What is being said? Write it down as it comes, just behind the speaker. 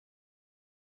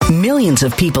Millions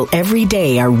of people every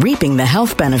day are reaping the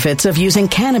health benefits of using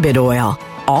cannabis oil,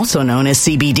 also known as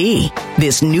CBD.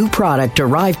 This new product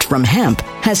derived from hemp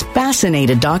has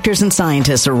fascinated doctors and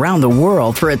scientists around the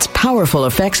world for its powerful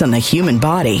effects on the human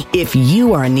body. If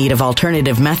you are in need of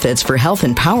alternative methods for health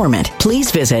empowerment, please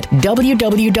visit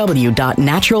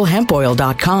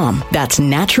www.naturalhempoil.com. That's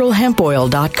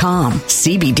naturalhempoil.com.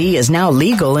 CBD is now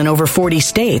legal in over 40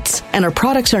 states, and our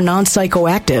products are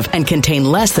non-psychoactive and contain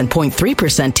less than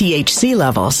 0.3% THC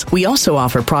levels. We also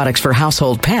offer products for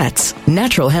household pets.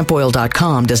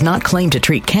 Naturalhempoil.com does not claim to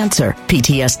treat cancer,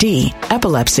 PTSD,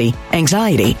 epilepsy,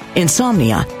 anxiety,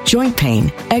 insomnia, joint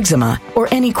pain, eczema, or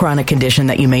any chronic condition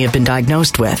that you may have been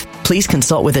diagnosed with. Please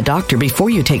consult with a doctor before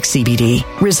you take CBD.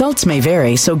 Results may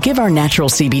vary, so give our natural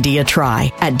CBD a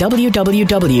try at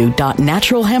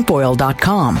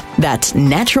www.naturalhempoil.com. That's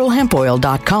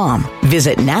naturalhempoil.com.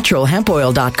 Visit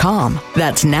naturalhempoil.com.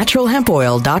 That's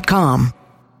naturalhempoil.com.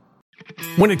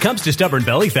 When it comes to stubborn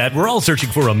belly fat, we're all searching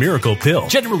for a miracle pill.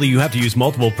 Generally, you have to use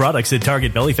multiple products that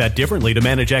target belly fat differently to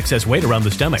manage excess weight around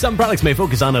the stomach. Some products may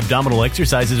focus on abdominal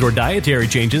exercises or dietary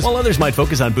changes, while others might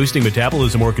focus on boosting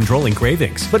metabolism or controlling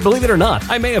cravings. But believe it or not,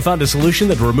 I may have found a solution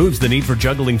that removes the need for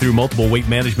juggling through multiple weight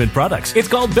management products. It's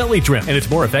called Belly Trim, and it's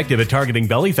more effective at targeting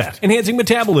belly fat, enhancing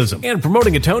metabolism, and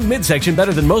promoting a toned midsection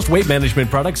better than most weight management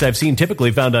products I've seen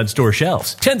typically found on store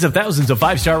shelves. Tens of thousands of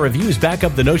 5-star reviews back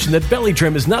up the notion that Belly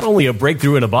Trim is not only a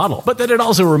breakthrough in a bottle, but that it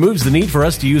also removes the need for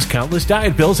us to use countless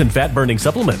diet pills and fat-burning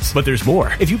supplements. But there's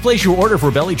more. If you place your order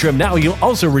for Belly Trim now, you'll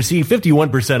also receive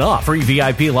 51% off, free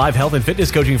VIP live health and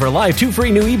fitness coaching for life, 2 free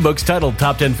new ebooks titled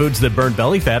Top 10 Foods That Burn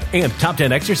Belly Fat and Top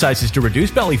 10 Exercises to Reduce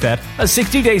Belly Fat, a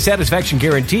 60-day satisfaction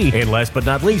guarantee, and last but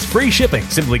not least, free shipping.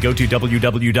 Simply go to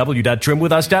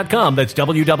www.trimwithus.com. That's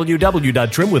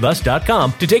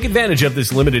www.trimwithus.com to take advantage of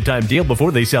this limited time deal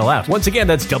before they sell out. Once again,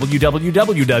 that's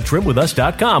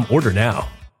www.trimwithus.com. Order now.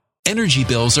 Energy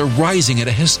bills are rising at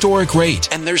a historic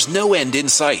rate, and there's no end in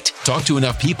sight. Talk to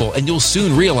enough people, and you'll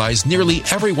soon realize nearly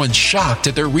everyone's shocked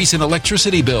at their recent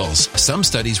electricity bills. Some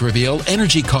studies reveal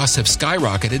energy costs have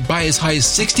skyrocketed by as high as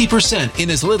 60%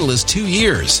 in as little as 2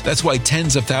 years. That's why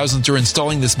tens of thousands are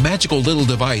installing this magical little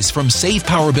device from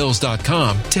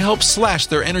SavePowerBills.com to help slash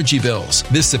their energy bills.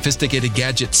 This sophisticated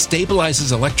gadget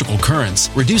stabilizes electrical currents,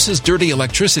 reduces dirty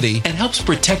electricity, and helps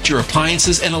protect your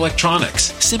appliances and electronics.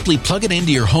 Simply plug it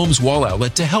into your home's wall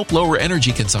outlet to help lower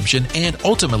energy consumption and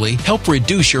ultimately help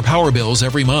reduce your power bills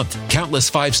every month.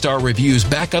 Countless 5-star reviews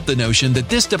back up the notion that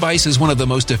this device is one of the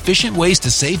most efficient ways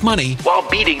to save money while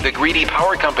beating the greedy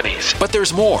power companies. But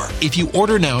there's more. If you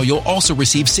order now, you'll also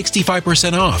receive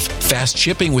 65% off, fast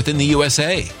shipping within the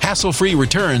USA, hassle-free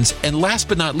returns, and last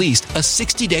but not least, a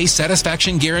 60-day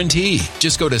satisfaction guarantee.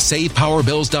 Just go to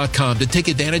SavePowerBills.com to take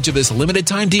advantage of this limited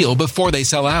time deal before they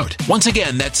sell out. Once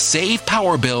again, that's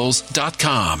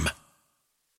SavePowerBills.com.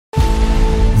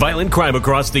 Violent crime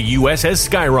across the U.S. has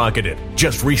skyrocketed.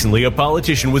 Just recently, a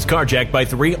politician was carjacked by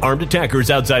 3 armed attackers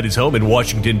outside his home in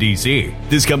Washington, D.C.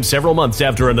 This comes several months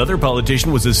after another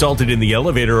politician was assaulted in the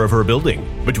elevator of her building.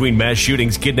 Between mass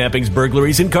shootings, kidnappings,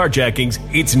 burglaries, and carjackings,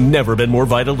 it's never been more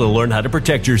vital to learn how to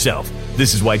protect yourself.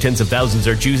 This is why tens of thousands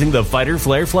are choosing the Fighter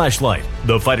Flare flashlight.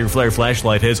 The Fighter Flare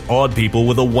flashlight has awed people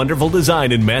with a wonderful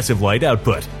design and massive light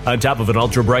output. On top of an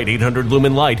ultra-bright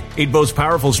 800-lumen light, it boasts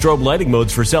powerful strobe lighting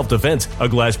modes for self-defense, a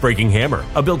glass-breaking hammer,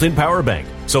 a built-in power bank,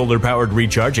 solar-powered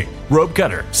recharging, rope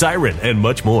cutter, siren, and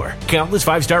much more. Countless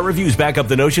 5-star reviews back up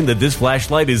the notion that this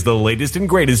flashlight is the latest and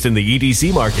greatest in the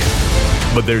EDC market.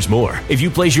 But there's more. If you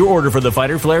place your order for the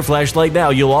Fighter Flare flashlight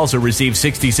now, you'll also receive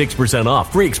 66%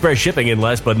 off, free express shipping, and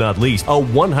last but not least, a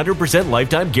 100%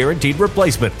 lifetime guaranteed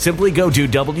replacement. Simply go to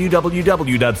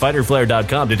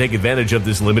www.fighterflare.com to take advantage of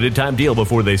this limited time deal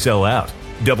before they sell out.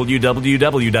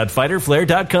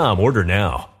 www.fighterflare.com. Order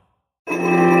now.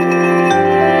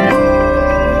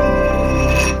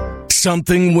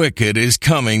 Something wicked is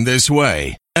coming this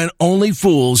way, and only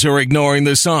fools are ignoring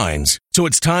the signs. So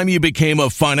it's time you became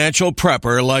a financial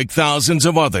prepper like thousands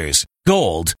of others.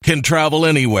 Gold can travel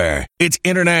anywhere. It's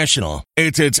international.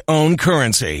 It's its own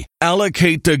currency.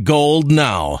 Allocate to gold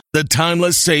now, the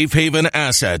timeless safe haven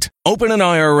asset. Open an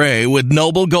IRA with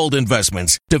Noble Gold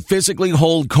Investments to physically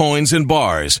hold coins and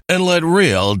bars and let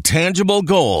real, tangible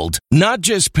gold, not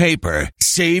just paper,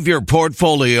 Save your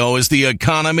portfolio as the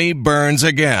economy burns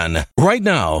again. Right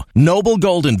now, Noble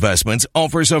Gold Investments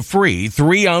offers a free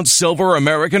 3-ounce silver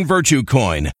American Virtue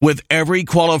coin with every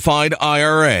qualified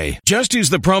IRA. Just use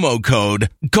the promo code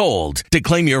GOLD to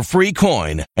claim your free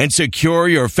coin and secure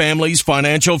your family's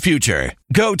financial future.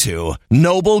 Go to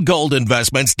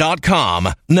noblegoldinvestments.com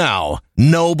now.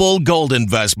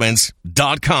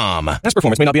 noblegoldinvestments.com. Past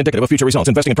performance may not be indicative of future results.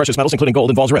 Investing in precious metals, including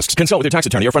gold, involves risks. Consult with your tax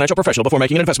attorney or financial professional before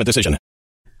making an investment decision.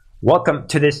 Welcome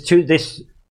to this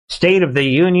State of the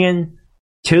Union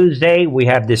Tuesday. We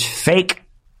have this fake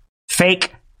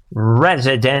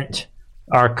resident.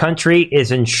 Our country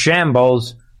is in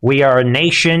shambles. We are a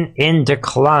nation in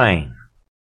decline.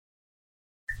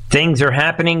 Things are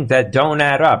happening that don't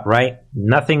add up, right?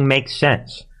 Nothing makes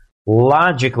sense.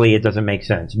 Logically, it doesn't make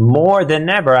sense. More than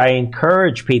ever, I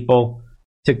encourage people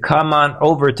to come on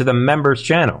over to the members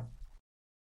channel.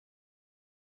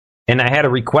 And I had a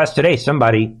request today.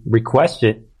 Somebody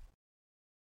requested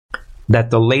that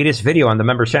the latest video on the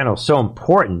members channel is so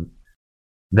important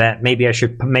that maybe I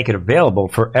should make it available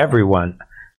for everyone.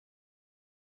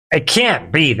 It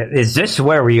can't be. Is this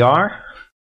where we are?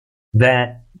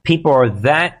 That people are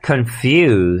that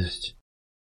confused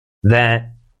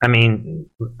that, I mean,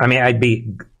 I'd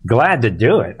be glad to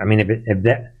do it. I mean, if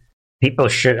that people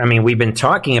should, I mean, we've been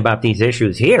talking about these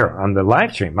issues here on the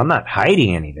live stream. I'm not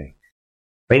hiding anything.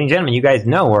 Ladies and gentlemen, you guys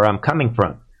know where I'm coming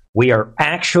from. We are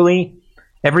actually,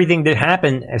 everything that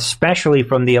happened, especially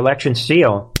from the election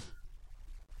seal,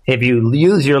 if you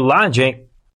use your logic,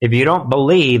 if you don't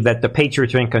believe that the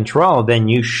Patriots are in control, then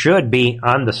you should be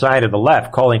on the side of the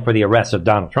left calling for the arrest of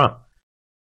Donald Trump.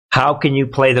 How can you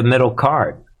play the middle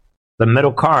card? The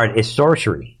middle card is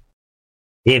sorcery.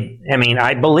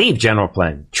 I believe General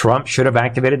Plan. Trump should have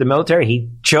activated the military.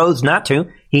 He chose not to.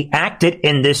 He acted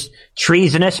in this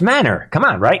treasonous manner. Come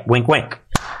on, right? Wink, wink.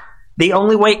 The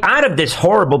only way out of this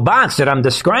horrible box that I'm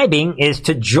describing is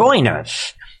to join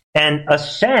us and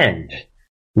ascend.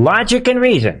 Logic and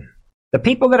reason. The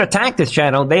people that attack this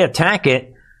channel, they attack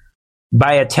it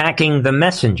by attacking the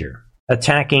messenger,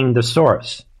 attacking the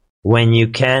source. When you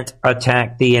can't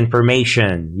attack the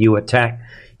information, you attack...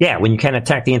 Yeah, when you can't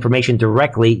attack the information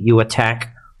directly, you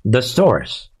attack the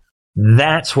source.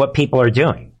 That's what people are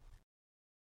doing.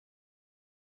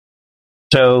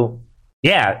 So,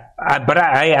 yeah, but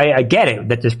I get it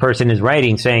that this person is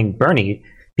writing saying, Bernie,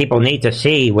 people need to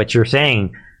see what you're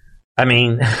saying. I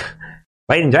mean,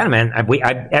 ladies and gentlemen,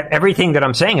 everything that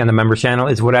I'm saying on the members channel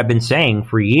is what I've been saying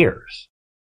for years.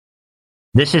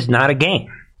 This is not a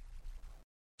game.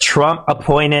 Trump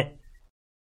appointed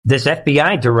this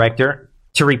FBI director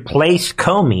to replace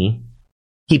Comey.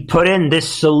 He put in this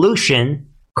solution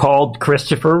called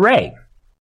Christopher Wray,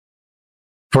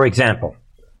 for example.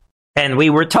 And we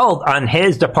were told on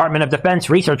his Department of Defense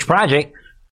research project,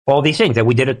 all these things, that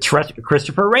we did a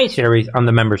Christopher Wray series on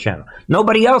the members channel.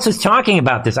 Nobody else is talking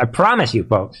about this, I promise you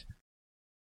folks.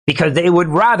 Because they would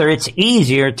rather, it's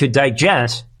easier to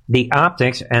digest the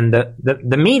optics and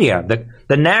the media,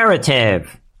 the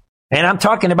narrative. And I'm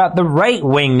talking about the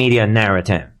right-wing media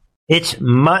narrative. It's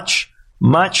much,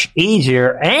 much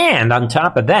easier. And on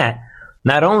top of that,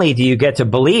 not only do you get to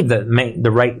believe the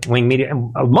right-wing media,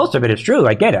 and most of it is true,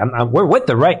 I get it, we're with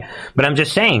the right, but I'm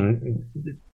just saying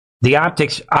the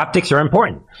optics are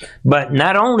important. But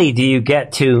not only do you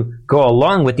get to go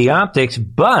along with the optics,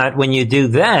 but when you do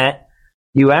that,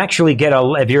 you actually get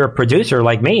if you're a producer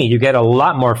like me, you get a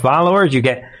lot more followers.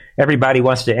 Everybody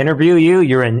wants to interview you.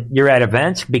 You're at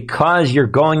events because you're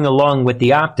going along with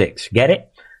the optics. Get it?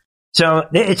 So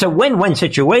it's a win-win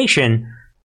situation,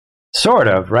 sort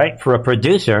of, right, for a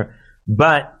producer.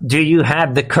 But do you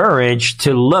have the courage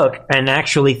to look and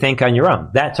actually think on your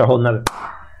own? That's a whole nother.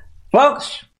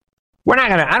 Folks,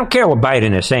 I don't care what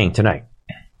Biden is saying tonight.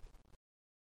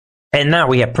 And now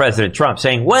we have President Trump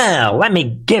saying, well, let me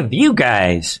give you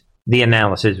guys the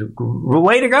analysis.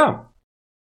 Way to go.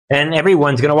 And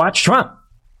everyone's going to watch Trump.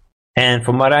 And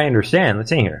from what I understand, let's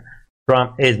see here.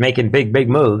 Trump is making big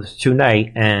moves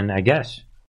tonight. And I guess,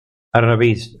 I don't know if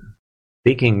he's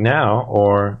speaking now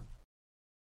or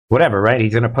whatever, right?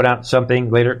 He's going to put out something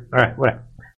later. All right, whatever.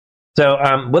 So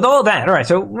with all that, all right.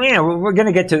 So we're going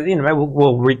to get to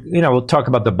we'll talk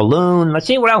about the balloon. Let's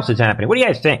see what else is happening. What do you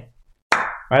guys think? All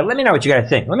right, let me know what you guys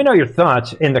think. Let me know your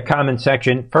thoughts in the comment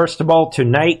section. First of all,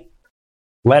 tonight,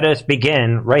 let us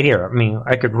begin right here. I mean,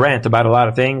 I could rant about a lot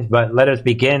of things, but let us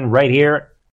begin right here.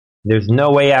 There's no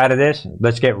way out of this.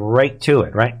 Let's get right to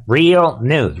it, right? Real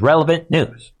news, relevant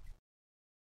news.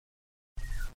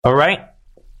 All right,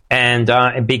 and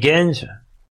it begins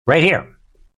right here.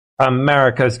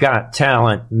 America's Got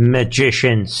Talent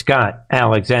magician Scott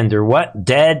Alexander, what?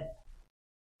 Dead?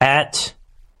 at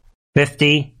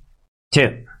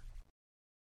 52.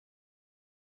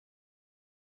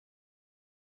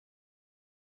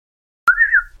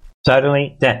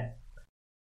 Suddenly dead.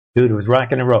 Dude was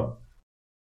rocking and rolling.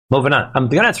 Moving on. I'm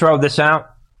going to throw this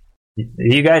out.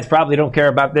 You guys probably don't care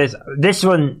about this. This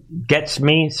one gets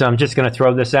me, so I'm just going to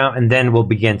throw this out, and then we'll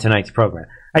begin tonight's program.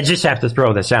 I just have to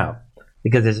throw this out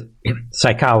because it's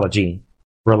psychology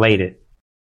related.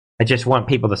 I just want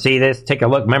people to see this. Take a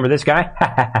look. Remember this guy?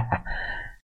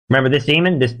 Remember this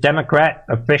demon? This Democrat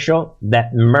official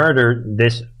that murdered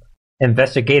this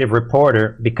investigative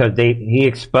reporter because he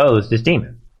exposed this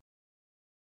demon.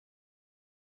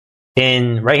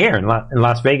 Right here in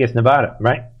Las Vegas, Nevada,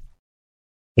 right?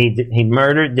 He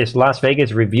murdered this Las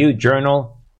Vegas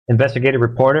Review-Journal investigative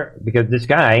reporter because this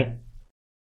guy,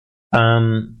 he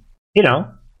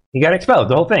got exposed,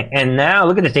 the whole thing. And now,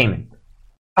 look at this demon.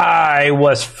 I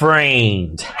was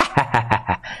framed.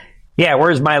 Yeah,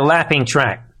 where's my laughing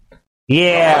track?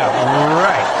 Yeah,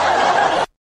 right.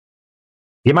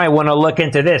 You might want to look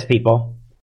into this, people.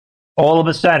 All of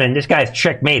a sudden, this guy's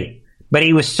checkmated. But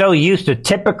he was so used to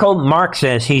typical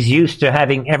Marxist, he's used to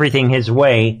having everything his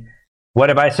way. What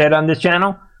have I said on this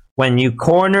channel? When you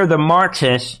corner the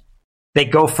Marxists, they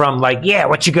go from like, yeah,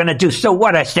 what you gonna do? So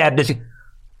what? I stabbed this.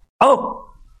 Oh,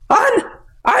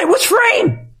 I was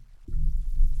framed.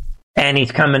 And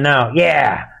he's coming out,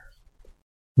 yeah.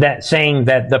 That saying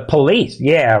that the police,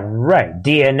 yeah, right.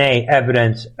 DNA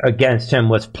evidence against him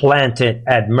was planted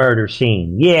at murder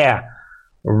scene. Yeah,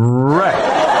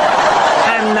 right.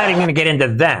 I'm not even going to get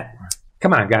into that.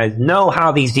 Come on, guys. Know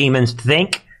how these demons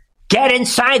think. Get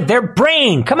inside their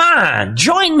brain. Come on.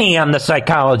 Join me on the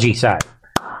psychology side.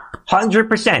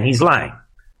 100% he's lying.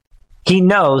 He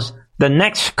knows the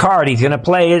next card he's going to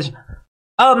play is,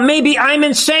 oh, maybe I'm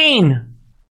insane.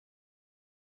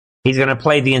 He's going to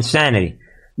play the insanity.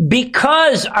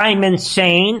 Because I'm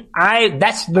insane,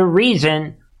 that's the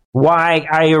reason why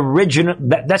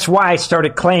that's why I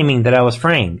started claiming that I was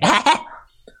framed.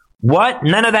 What?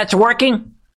 None of that's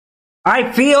working?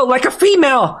 I feel like a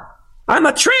female. I'm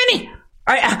a tranny.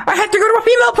 I have to go to a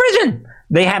female prison.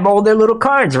 They have all their little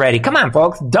cards ready. Come on,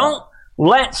 folks. Don't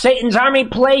let Satan's army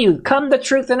play you. Come to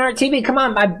Truth in Art TV. Come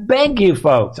on. I beg you,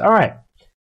 folks. All right.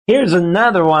 Here's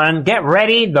another one. Get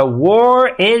ready. The war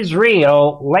is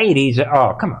real. Ladies.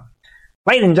 Oh, come on.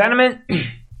 Ladies and gentlemen.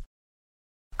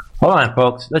 Hold on,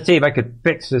 folks. Let's see if I could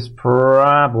fix this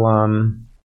problem.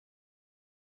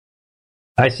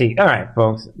 I see. All right,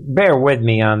 folks. Bear with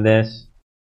me on this.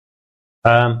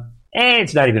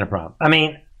 It's not even a problem. I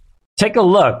mean, take a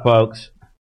look, folks.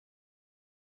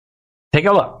 Take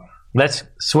a look. Let's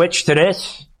switch to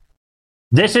this.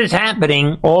 This is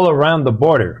happening all around the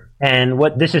border. And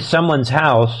this is someone's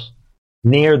house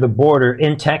near the border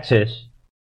in Texas.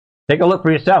 Take a look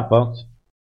for yourself, folks.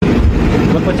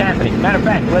 Look what's happening. Matter of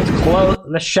fact,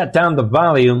 let's shut down the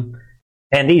volume.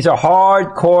 And these are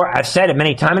hardcore, I've said it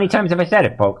many times. How many times have I said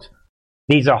it, folks?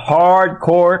 These are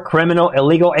hardcore criminal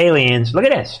illegal aliens. Look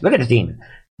at this. Look at this demon.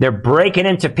 They're breaking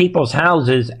into people's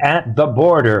houses at the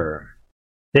border.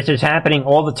 This is happening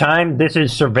all the time. This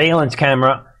is surveillance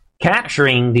camera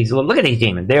capturing these. Look at these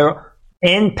demons. They're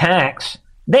in packs.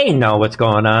 They know what's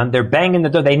going on. They're banging the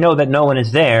door. They know that no one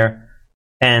is there.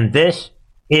 And this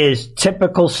is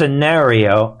typical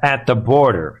scenario at the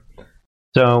border.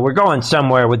 So we're going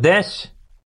somewhere with this.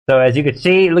 So as you can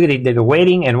see, look at they're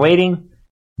waiting and waiting.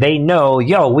 They know,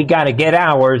 yo, we got to get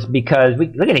ours because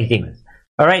look at these demons.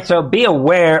 All right, so be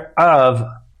aware of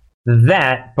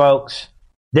that, folks.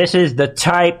 This is the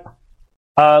type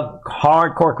of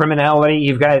hardcore criminality.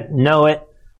 You've got to know it.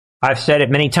 I've said it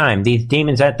many times. These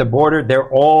demons at the border, they're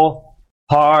all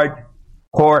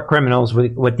hardcore criminals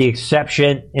with the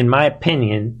exception, in my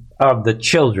opinion, of the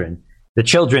children. The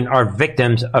children are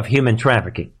victims of human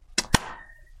trafficking.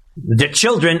 The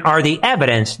children are the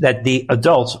evidence that the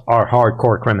adults are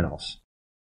hardcore criminals.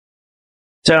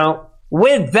 So,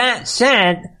 with that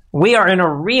said, we are in a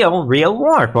real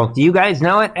war, folks. Do you guys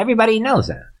know it? Everybody knows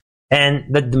that.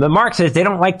 And the Marxists, they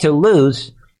don't like to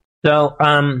lose. So,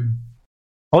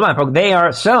 hold on, folks. They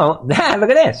are look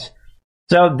at this.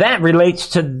 So that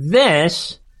relates to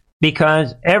this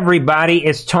because everybody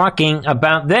is talking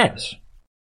about this.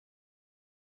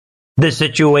 The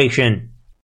situation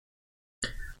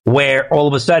where all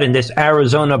of a sudden this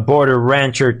Arizona border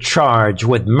rancher charged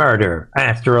with murder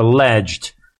after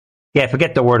alleged,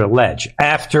 forget the word alleged,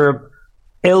 after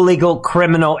illegal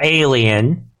criminal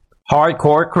alien,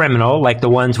 hardcore criminal like the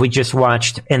ones we just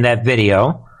watched in that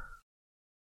video,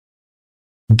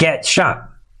 get shot.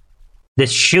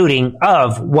 This shooting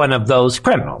of one of those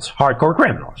criminals, hardcore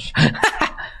criminals.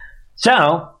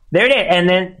 So, there it is. And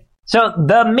then So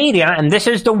the media, and this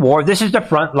is the war, this is the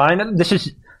front line of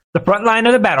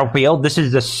the battlefield. This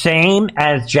is the same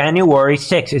as January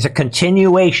 6th. It's a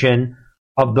continuation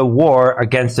of the war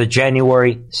against the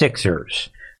January Sixers.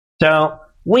 So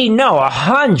we know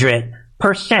 100%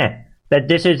 that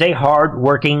this is a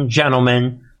hard-working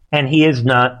gentleman, and he is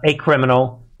not a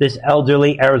criminal, this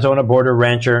elderly Arizona border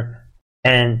rancher,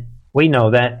 and we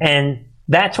know that. And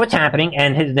that's what's happening,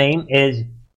 and his name is,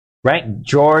 right,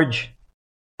 George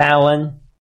Allen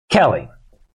Kelly.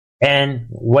 And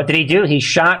what did he do? He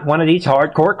shot one of these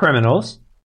hardcore criminals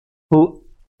who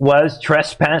was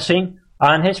trespassing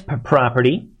on his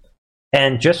property.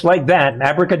 And just like that,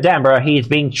 abracadabra, he is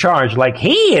being charged like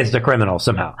he is the criminal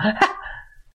somehow.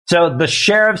 So the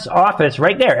sheriff's office,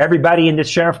 right there, everybody in the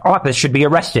sheriff's office should be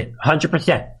arrested,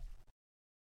 100%.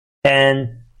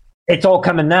 And it's all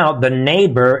coming out. The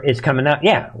neighbor is coming out.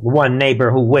 Yeah, one neighbor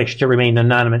who wished to remain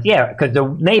anonymous. Yeah, because the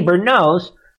neighbor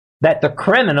knows that the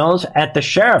criminals at the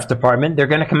sheriff's department, they're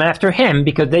going to come after him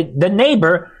because the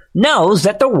neighbor knows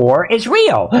that the war is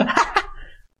real.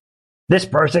 This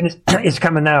person is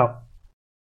coming out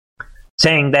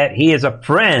saying that he is a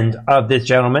friend of this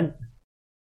gentleman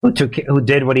who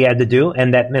did what he had to do,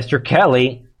 and that Mr.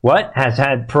 Kelly, has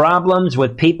had problems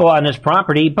with people on his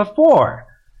property before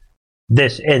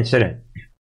this incident.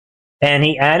 And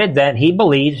he added that he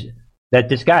believes that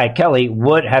this guy, Kelly,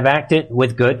 would have acted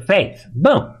with good faith.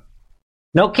 Boom.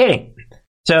 No kidding.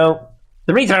 So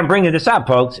the reason I'm bringing this up,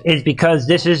 folks, is because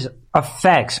this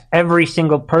affects every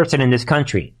single person in this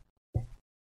country.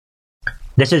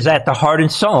 This is at the heart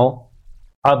and soul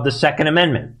of the Second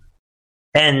Amendment.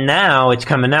 And now it's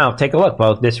coming out. Take a look,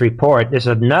 folks. This report, this is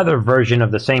another version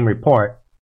of the same report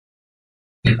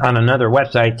on another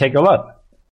website. Take a look.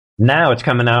 Now it's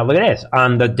coming out. Look at this.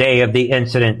 On the day of the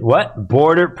incident,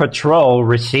 Border Patrol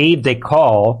received a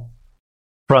call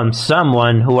from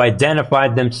someone who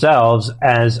identified themselves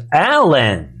as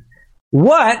Allen.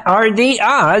 What are the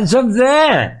odds of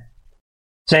that?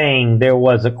 Saying there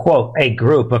was a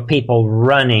group of people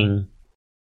running,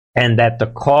 and that the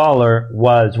caller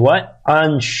was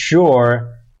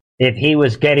unsure if he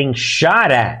was getting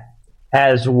shot at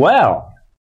as well.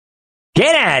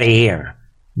 Get out of here.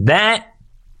 That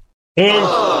is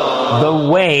the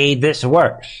way this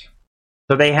works.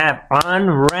 So they have on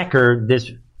record this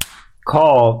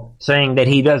call saying that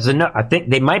he doesn't know. I think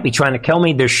they might be trying to kill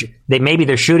me. Maybe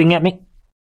they're shooting at me.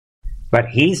 But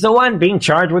he's the one being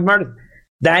charged with murder.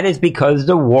 That is because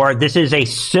the war, this is a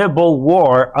Civil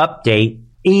War update,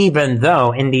 even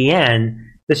though in the end,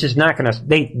 this is not going to,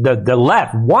 the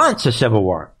left wants a civil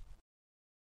war.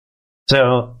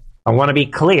 So I want to be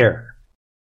clear.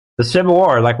 The Civil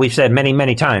War, like we've said many,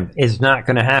 many times, is not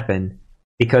going to happen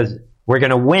because we're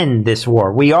going to win this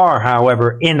war. We are,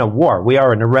 however, in a war. We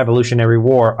are in a revolutionary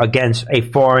war against a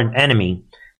foreign enemy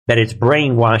that is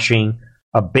brainwashing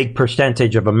a big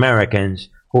percentage of Americans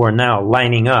who are now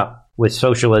lining up with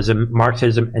socialism,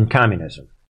 Marxism, and communism.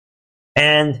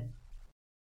 And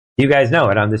you guys know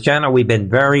it. On this channel, we've been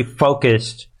very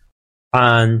focused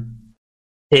on,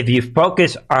 if you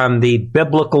focus on the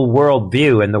biblical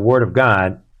worldview and the Word of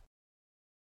God,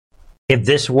 if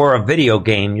this were a video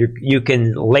game, you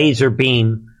can laser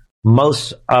beam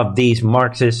most of these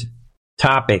Marxist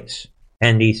topics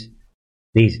and these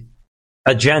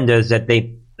agendas that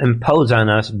they impose on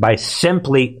us by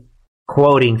simply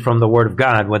quoting from the Word of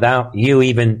God without you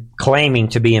even claiming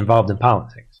to be involved in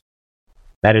politics.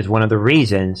 That is one of the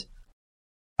reasons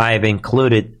I have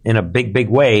included in a big, big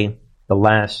way the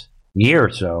last year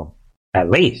or so, at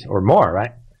least, or more,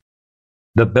 right?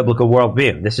 The biblical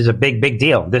worldview. This is a big, big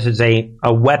deal. This is a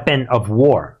weapon of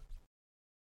war.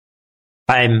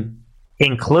 I'm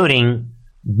including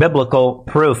biblical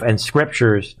proof and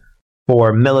scriptures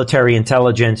for military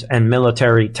intelligence and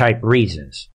military type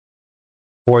reasons.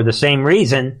 For the same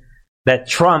reason that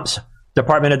Trump's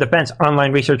Department of Defense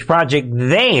online research project,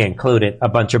 they included a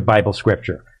bunch of Bible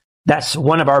scripture. That's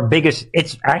one of our biggest,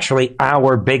 it's actually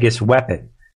our biggest weapon.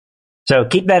 So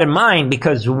keep that in mind,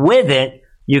 because with it,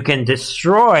 you can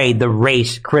destroy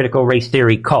the critical race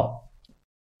theory cult.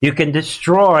 You can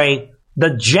destroy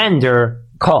the gender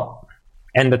cult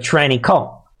and the tranny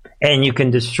cult. And you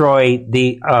can destroy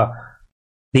the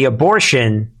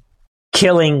abortion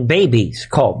killing babies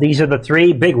cult. These are the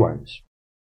three big ones.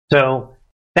 So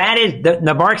that is,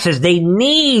 the Marxists, they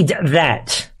need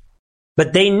that.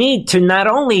 But they need to not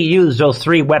only use those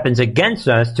three weapons against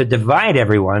us to divide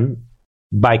everyone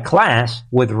by class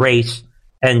with race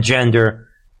and gender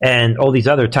and all these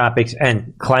other topics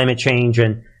and climate change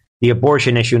and the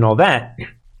abortion issue and all that.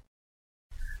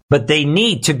 But they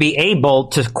need to be able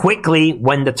to quickly,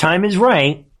 when the time is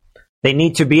right, They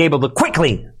need to be able to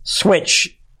quickly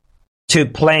switch to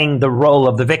playing the role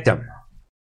of the victim.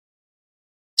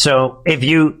 So if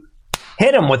you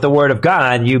hit them with the word of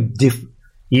God,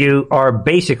 you are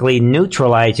basically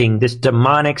neutralizing this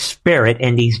demonic spirit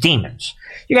and these demons.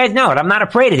 You guys know it. I'm not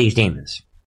afraid of these demons.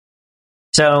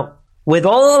 So with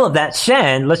all of that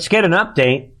said, let's get an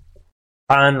update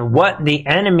on what the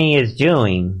enemy is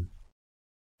doing.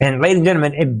 And ladies and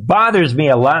gentlemen, it bothers me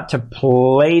a lot to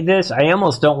play this. I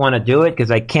almost don't want to do it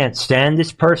because I can't stand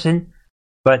this person.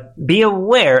 But be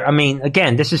aware, I mean,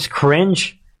 again, this is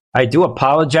cringe. I do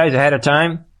apologize ahead of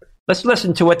time. Let's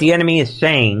listen to what the enemy is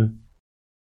saying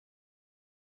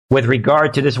with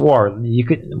regard to this war.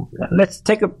 Let's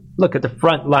take a look at the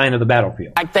front line of the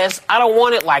battlefield. Like this, I don't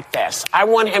want it like this. I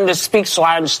want him to speak so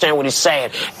I understand what he's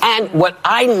saying. And what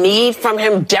I need from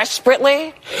him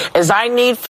desperately is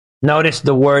Notice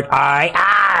the word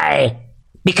I,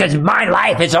 because my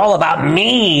life is all about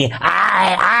me. What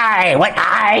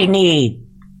I need.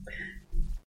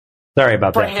 Sorry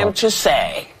about for that. For him folks. to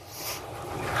say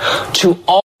to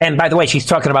all. And by the way, she's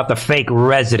talking about the fake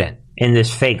resident in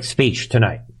this fake speech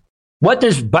tonight. What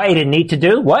does Biden need to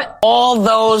do? What? All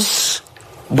those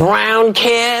brown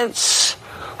kids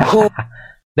who...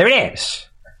 There it is.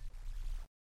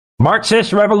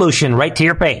 Marxist revolution right to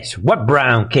your face. What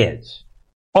brown kids?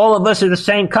 All of us are the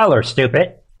same color,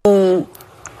 stupid.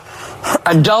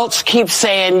 Adults keep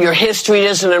saying your history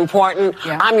isn't important.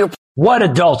 Yeah. What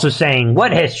adults are saying?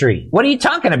 What history? What are you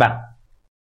talking about?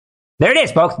 There it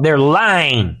is, folks. They're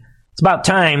lying. It's about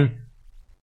time.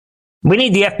 We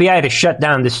need the FBI to shut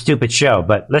down this stupid show,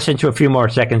 but listen to a few more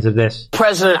seconds of this.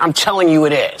 President, I'm telling you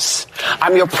it is.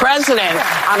 I'm your president.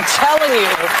 I'm telling you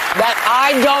that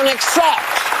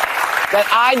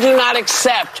I do not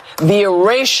accept the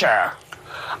erasure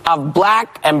of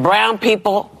black and brown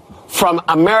people from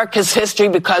America's history,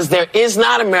 because there is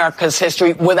not America's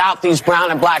history without these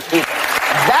brown and black people.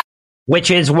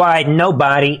 Which is why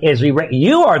nobody is erasing.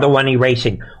 You are the one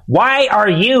erasing. Why are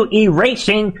you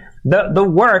erasing the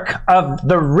work of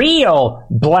the real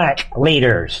black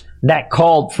leaders that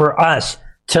called for us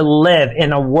to live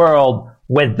in a world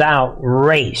without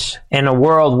race, in a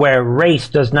world where race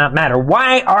does not matter?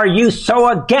 Why are you so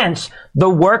against the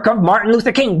work of Martin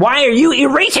Luther King? Why are you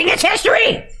erasing its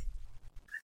history?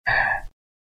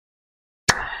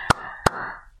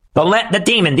 The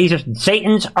demon, these are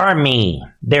Satan's army.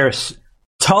 They're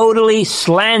totally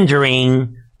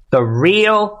slandering the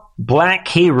real black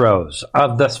heroes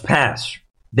of the past.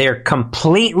 They're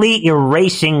completely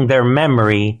erasing their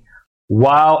memory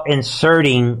while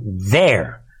inserting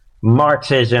their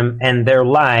Marxism and their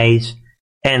lies.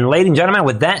 And ladies and gentlemen,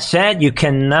 with that said, you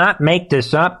cannot make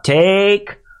this up.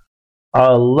 Take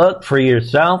a look for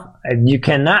yourself. You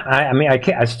cannot.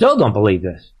 I still don't believe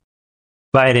this.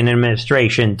 Biden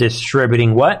administration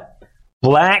distributing what?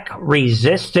 Black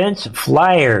resistance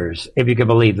flyers, if you can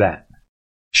believe that.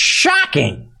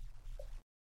 Shocking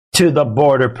to the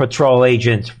Border Patrol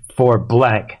agents for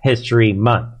Black History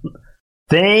Month.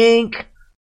 Think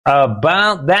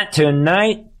about that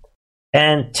tonight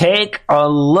and take a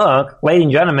look, ladies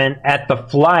and gentlemen, at the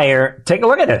flyer. Take a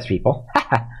look at this, people.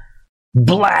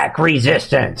 Black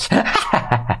resistance.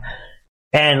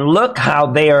 And look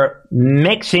how they are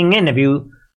mixing in. If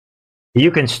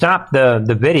you can stop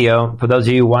the video, for those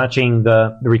of you watching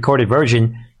the recorded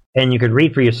version, and you could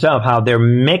read for yourself how they're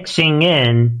mixing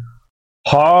in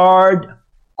hardcore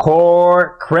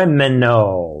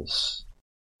criminals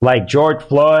like George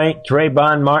Floyd,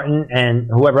 Trayvon Martin, and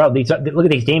whoever else. Look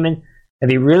at these demons. If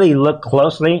you really look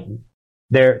closely,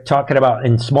 they're talking about,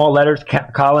 in small letters,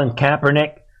 Colin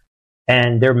Kaepernick,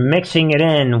 and they're mixing it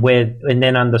in with, and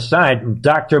then on the side,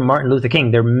 Dr. Martin Luther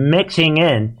King. They're mixing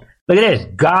in, look at this,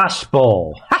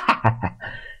 gospel.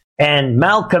 And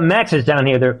Malcolm X is down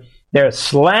here. They're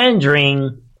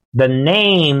slandering the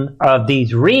name of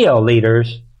these real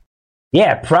leaders.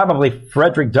 Yeah, probably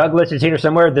Frederick Douglass is here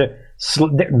somewhere.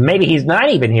 Maybe he's not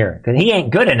even here because he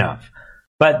ain't good enough.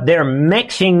 But they're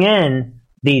mixing in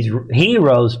these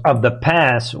heroes of the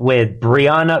past with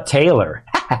Breonna Taylor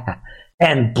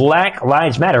and Black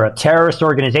Lives Matter, a terrorist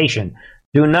organization.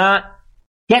 Do not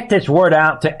get this word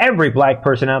out to every black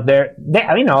person out there.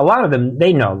 A lot of them,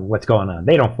 they know what's going on.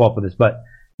 They don't fall for this, but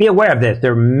be aware of this.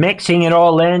 They're mixing it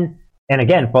all in. And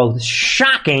again, folks,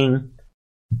 shocking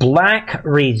black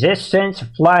resistance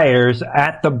flyers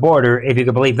at the border, if you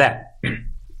can believe that.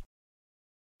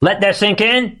 Let that sink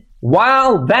in.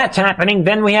 While that's happening,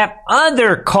 then we have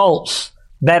other cults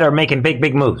that are making big,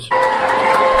 big moves. The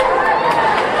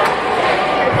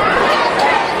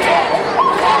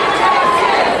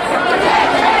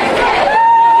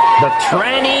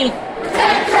tranny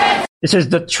This is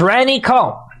the tranny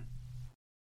cult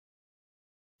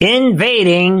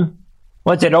invading,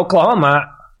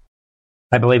 Oklahoma,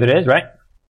 I believe it is, right?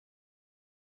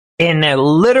 In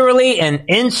literally an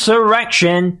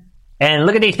insurrection. And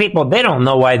look at these people. They don't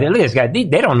know why look at this guy. They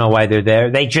don't know why they're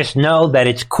there. They just know that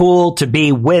it's cool to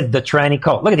be with the tranny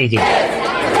cult. Look at these guys.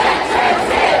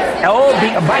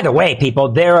 By the way,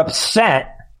 people, they're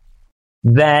upset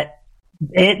that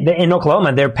in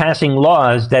Oklahoma, they're passing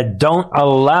laws that don't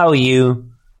allow you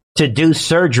to do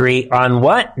surgery on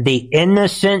what? The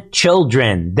innocent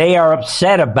children. They are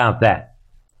upset about that.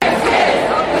 MK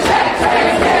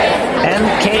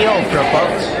Ultra,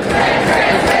 folks.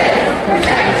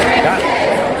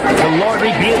 The Lord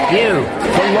rebuke you.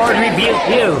 The Lord rebuke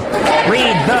you.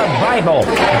 Read the Bible.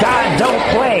 God don't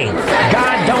play.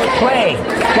 God don't play.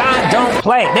 God don't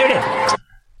play. There it is.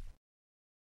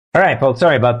 All right, folks.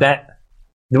 Sorry about that.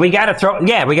 We got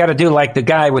to do like the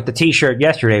guy with the T-shirt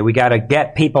yesterday. We got to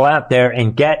get people out there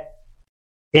and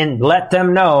let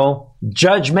them know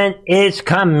judgment is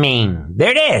coming.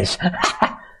 There it is.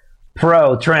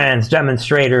 Pro-trans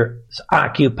demonstrators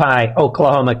occupy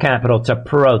Oklahoma Capitol to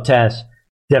protest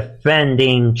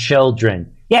defending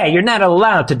children. Yeah, you're not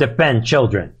allowed to defend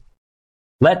children.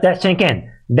 Let that sink in.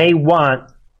 They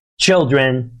want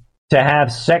children to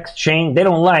have sex change. They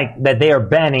don't like that they are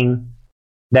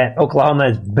that Oklahoma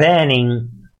is banning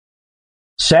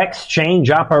sex change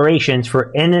operations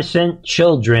for innocent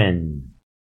children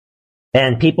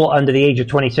and people under the age of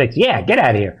 26. Yeah, get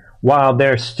out of here. While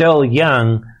they're still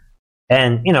young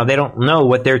and, they don't know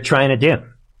what they're trying to do.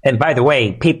 And by the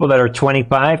way, people that are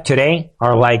 25 today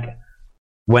are like,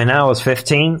 when I was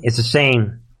 15, it's the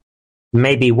same,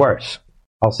 maybe worse.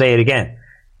 I'll say it again.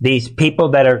 These people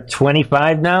that are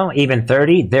 25 now, even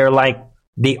 30, they're like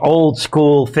the old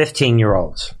school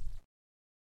 15-year-olds.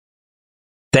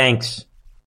 Thanks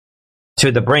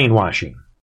to the brainwashing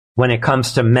when it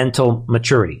comes to mental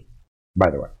maturity,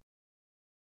 by the way.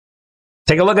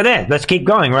 Take a look at this. Let's keep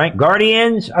going, right?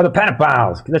 Guardians of the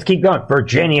pedophiles. Let's keep going.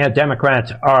 Virginia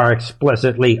Democrats are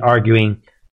explicitly arguing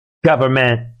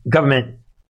government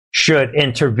should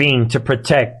intervene to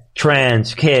protect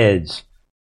trans kids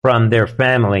from their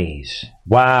families.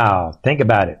 Wow. Think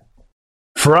about it.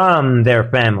 From their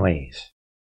families.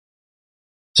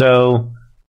 So,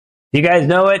 you guys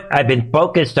know it. I've been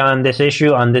focused on this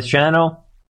issue on this channel.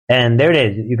 And there it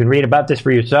is. You can read about this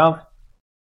for yourself.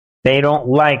 They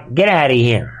don't get out of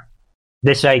here.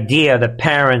 This idea that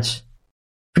parents,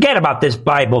 forget about this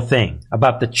Bible thing,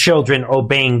 about the children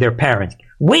obeying their parents.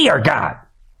 We are God.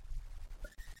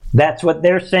 That's what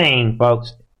they're saying,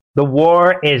 folks. The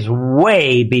war is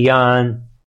way beyond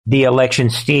the election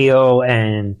steal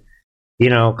and,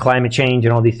 climate change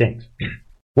and all these things.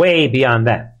 Way beyond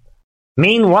that.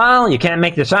 Meanwhile, you can't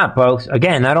make this up, folks.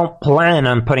 Again, I don't plan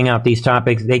on putting out these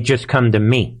topics. They just come to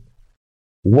me.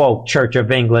 Woke Church of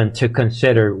England to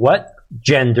consider what?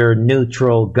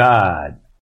 Gender-neutral God.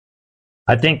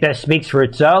 I think that speaks for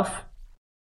itself.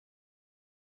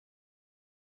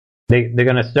 They're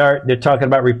going to start, they're talking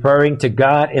about referring to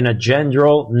God in a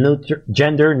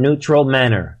gender-neutral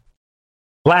manner.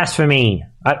 Blasphemy.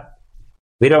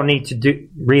 We don't need to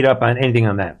read up on anything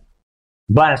on that.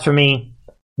 Blasphemy.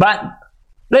 But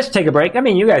let's take a break.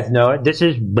 You guys know it. This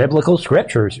is biblical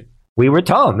scriptures. We were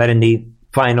told that in the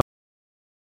final.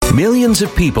 Millions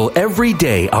of people every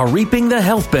day are reaping the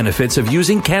health benefits of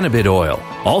using cannabis oil,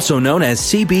 also known as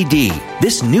CBD.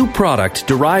 This new product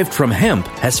derived from hemp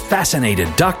has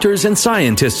fascinated doctors and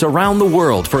scientists around the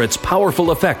world for its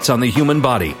powerful effects on the human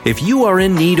body. If you are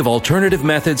in need of alternative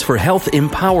methods for health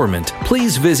empowerment,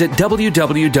 please visit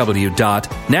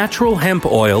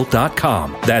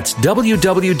www.naturalhempoil.com. That's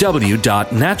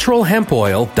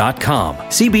www.naturalhempoil.com.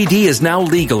 CBD is now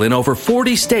legal in over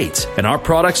 40 states, and our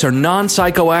products are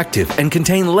non-psychoactive and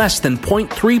contain less than 0.3%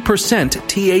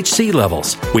 THC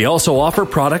levels. We also offer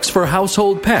products for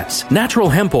household pets.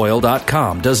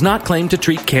 NaturalHempOil.com does not claim to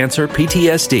treat cancer,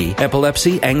 PTSD,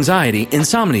 epilepsy, anxiety,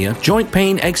 insomnia, joint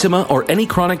pain, eczema, or any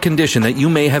chronic condition that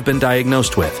you may have been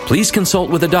diagnosed with. Please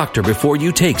consult with a doctor before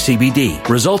you take CBD.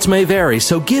 Results may vary,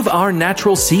 so give our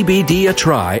natural CBD a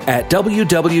try at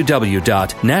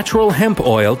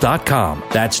www.naturalhempoil.com.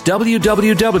 That's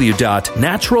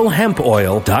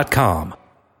www.naturalhempoil.com.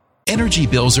 Energy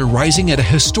bills are rising at a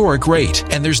historic rate,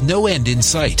 and there's no end in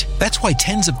sight. That's why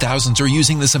tens of thousands are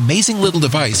using this amazing little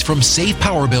device from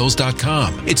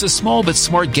SavePowerBills.com. It's a small but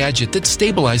smart gadget that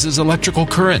stabilizes electrical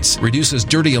currents, reduces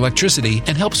dirty electricity,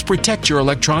 and helps protect your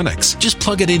electronics. Just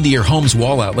plug it into your home's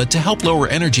wall outlet to help lower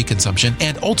energy consumption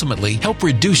and ultimately help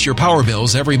reduce your power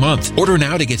bills every month. Order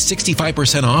now to get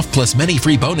 65% off plus many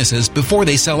free bonuses before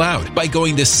they sell out by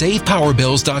going to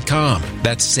SavePowerBills.com.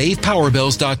 That's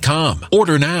SavePowerBills.com.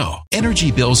 Order now.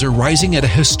 Energy bills are rising at a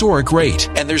historic rate,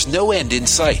 and there's no end in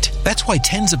sight. That's why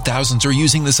tens of thousands are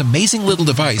using this amazing little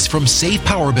device from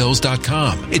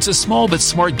SavePowerBills.com. It's a small but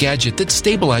smart gadget that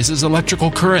stabilizes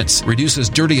electrical currents, reduces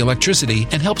dirty electricity,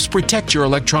 and helps protect your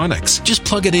electronics. Just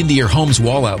plug it into your home's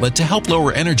wall outlet to help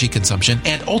lower energy consumption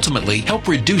and ultimately help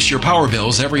reduce your power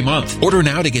bills every month. Order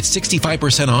now to get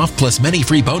 65% off plus many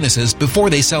free bonuses before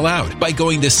they sell out by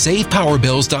going to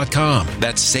SavePowerBills.com.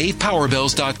 That's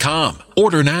SavePowerBills.com.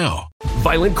 Order now.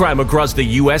 Violent crime across the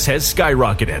U.S. has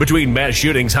skyrocketed. Between mass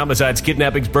shootings, homicides,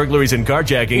 kidnappings, burglaries, and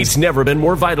carjackings, it's never been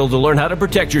more vital to learn how to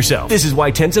protect yourself. This is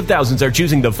why tens of thousands are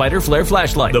choosing the Fighter Flare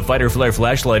flashlight. The Fighter Flare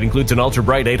flashlight includes an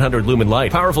ultra-bright 800 lumen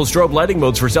light, powerful strobe lighting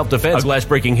modes for self-defense, a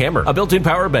glass-breaking hammer, a built-in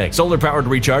power bank, solar-powered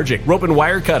recharging, rope and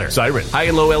wire cutter, siren, high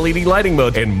and low LED lighting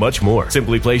mode, and much more.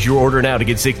 Simply place your order now to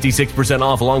get 66%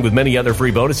 off along with many other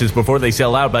free bonuses before they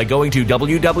sell out by going to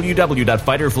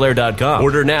www.fighterflare.com.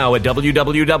 Order now at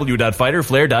www.fighterflare.com.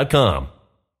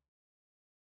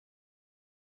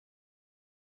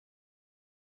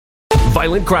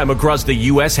 Violent crime across the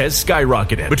U.S. has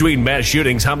skyrocketed. Between mass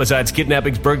shootings, homicides,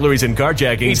 kidnappings, burglaries, and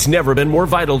carjackings, it's never been more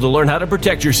vital to learn how to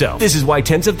protect yourself. This is why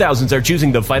tens of thousands are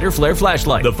choosing the Fighter Flare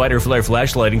flashlight. The Fighter Flare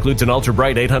flashlight includes an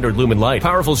ultra-bright 800 lumen light,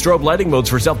 powerful strobe lighting modes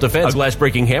for self-defense, a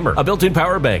glass-breaking hammer, a built-in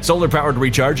power bank, solar-powered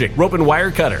recharging, rope and wire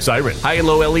cutter, siren, high and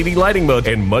low LED lighting mode,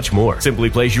 and much more.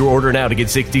 Simply place your order now to get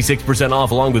 66%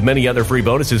 off along with many other free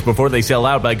bonuses before they sell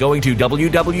out by going to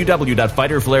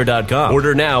www.fighterflare.com.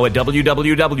 Order now at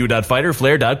www.fighterflare.com.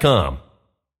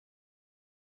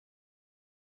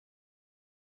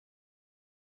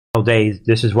 Days,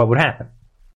 this is what would happen.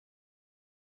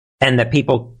 And that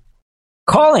people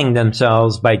calling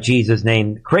themselves by Jesus'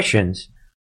 name Christians,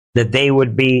 that they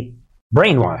would be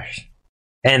brainwashed.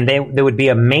 And there would be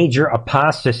a major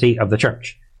apostasy of the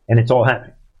church. And it's all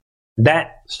happening.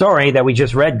 That story that we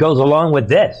just read goes along with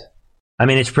this. I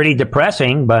mean, it's pretty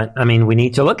depressing, but I mean, we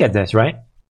need to look at this, right?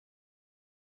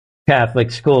 Catholic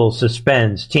school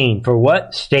suspends teen for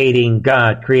what? Stating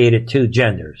God created two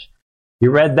genders.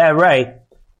 You read that right.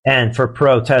 And for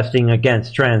protesting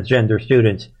against transgender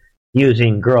students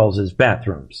using girls as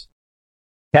bathrooms.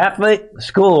 Catholic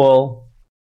school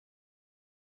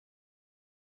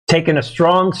taking a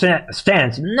strong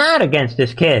stance, not against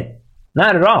this kid.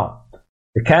 Not at all.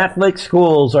 The Catholic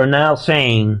schools are now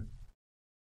saying,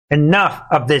 enough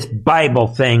of this Bible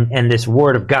thing and this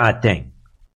Word of God thing.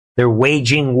 They're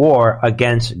waging war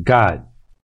against God.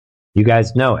 You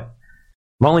guys know it.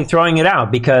 I'm only throwing it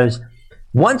out because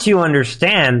once you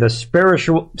understand the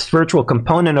spiritual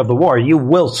component of the war, you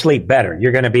will sleep better.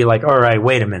 You're going to be like, all right,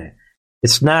 wait a minute.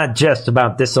 It's not just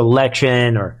about this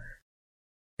election,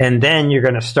 and then you're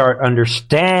going to start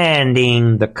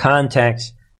understanding the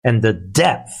context and the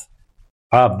depth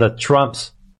of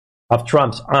Trump's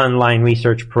online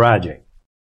research project.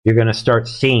 You're going to start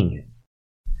seeing it.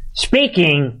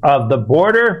 Speaking of the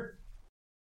border,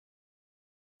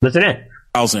 listen in.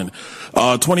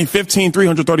 2015,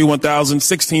 331,000,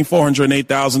 16,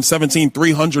 408,000, 17,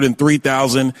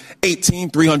 303,000, 18,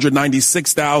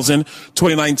 396,000,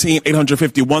 2019,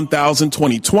 851,000,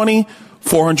 2020,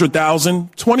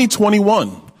 400,000,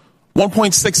 2021,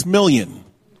 1.6 million,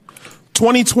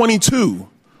 2022,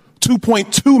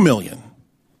 2.2 million.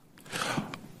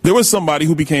 There was somebody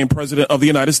who became president of the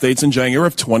United States in January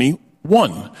of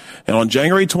 2021. And on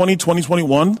January 20,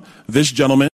 2021, this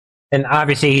gentleman, and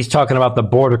obviously he's talking about the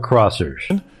border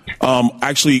crossers,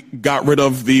 actually got rid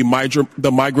of the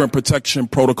migrant protection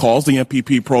protocols, the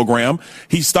MPP program.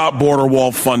 He stopped border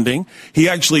wall funding. He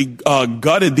actually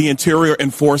gutted the interior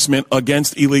enforcement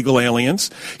against illegal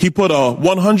aliens. He put a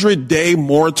 100-day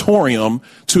moratorium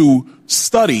to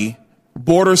study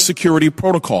border security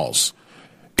protocols.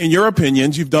 In your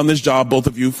opinions, you've done this job, both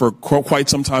of you, for quite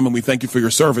some time, and we thank you for your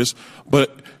service.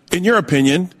 But in your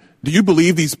opinion, do you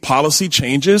believe these policy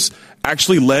changes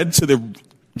actually led to the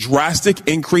drastic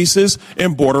increases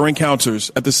in border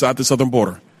encounters at the southern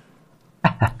border?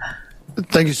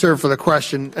 Thank you, sir, for the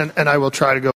question, and I will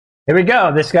try to go. Here we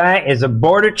go. This guy is a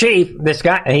border chief. This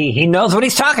guy, he knows what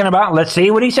he's talking about. Let's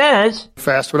see what he says.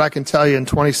 Fast. What I can tell you in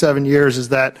 27 years is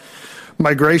that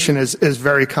migration is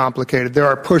very complicated. There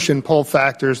are push and pull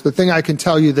factors. The thing I can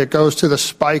tell you that goes to the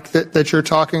spike that you're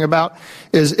talking about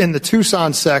is in the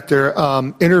Tucson sector,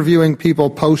 interviewing people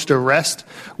post-arrest,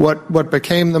 what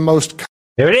became the most...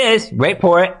 There it is. Wait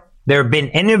for it. They've been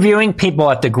interviewing people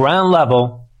at the ground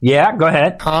level. Yeah, go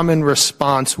ahead. Common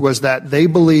response was that they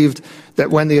believed that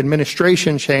when the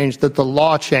administration changed, that the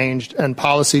law changed and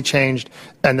policy changed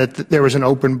and that there was an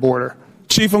open border.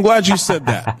 Chief, I'm glad you said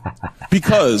that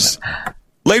because,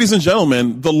 ladies and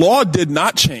gentlemen, the law did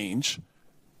not change.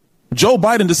 Joe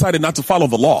Biden decided not to follow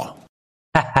the law.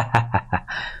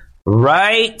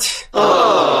 Right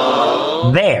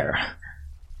there.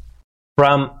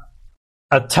 From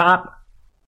a top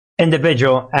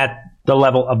individual at the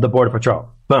level of the Border Patrol.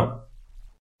 Boom.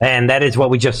 And that is what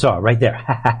we just saw right there.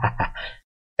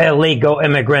 Illegal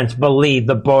immigrants believe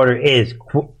the border is,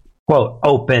 quote,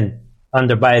 open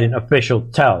under Biden official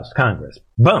tells Congress.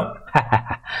 Boom.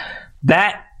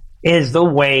 That is the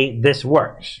way this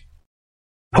works.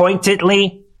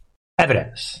 Pointedly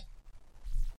evidence.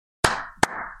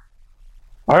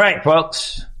 All right,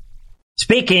 folks.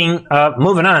 Speaking of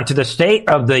moving on to the State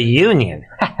of the Union.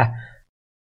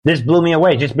 This blew me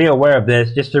away. Just be aware of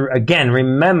this. Just to, again,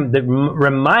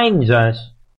 reminds us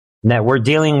that we're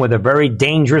dealing with a very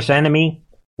dangerous enemy.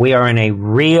 We are in a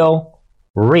real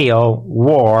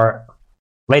war.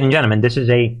 Ladies and gentlemen, this is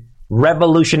a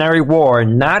revolutionary war,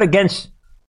 not against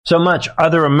so much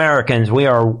other Americans. We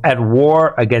are at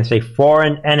war against a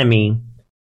foreign enemy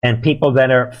and people that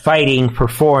are fighting for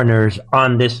foreigners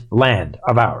on this land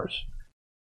of ours.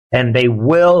 And they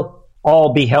will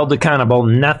all be held accountable.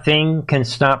 Nothing can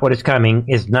stop what is coming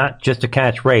is not just a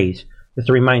catchphrase. Just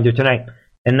a reminder tonight.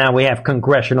 And now we have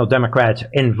congressional Democrats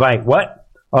invite what?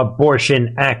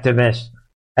 Abortion activists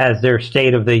as their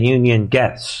State of the Union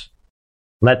guests.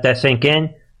 Let that sink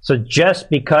in. So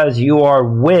just because you are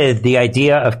with the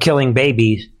idea of killing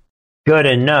babies, good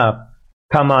enough,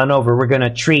 come on over. We're going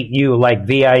to treat you like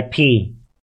VIP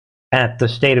at the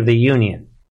State of the Union.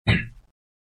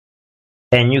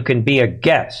 And you can be a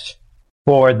guest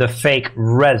for the fake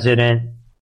resident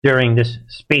during this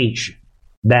speech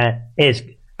that is,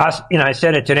 I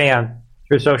said it today on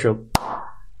Truth Social.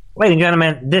 Ladies and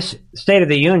gentlemen, this State of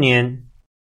the Union,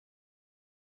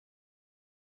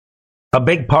 a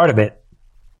big part of it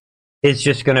is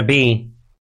just going to be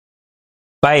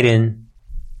Biden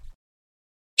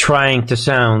trying to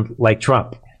sound like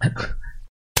Trump.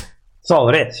 That's all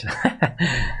it is.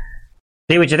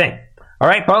 See what you think. All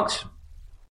right, folks.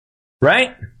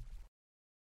 Right?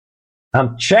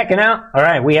 I'm checking out. All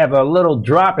right, we have a little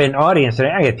drop in audience today.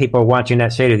 I get people watching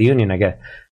that State of the Union, I guess.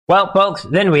 Well, folks,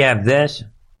 then we have this.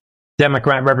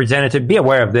 Democrat representative, be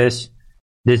aware of this.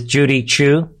 This Judy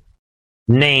Chu,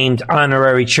 named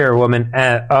honorary chairwoman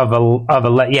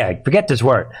forget this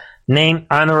word. Named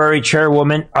honorary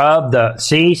chairwoman of the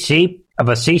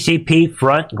CCP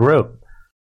front group.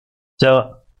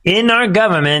 So, in our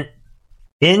government,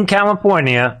 in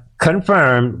California,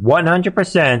 confirmed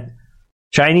 100%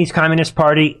 Chinese Communist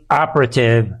Party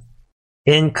operative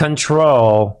in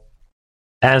control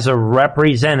as a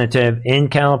representative in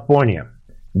California,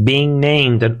 being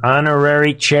named an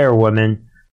honorary chairwoman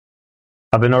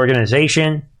of an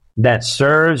organization that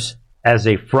serves as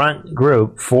a front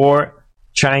group for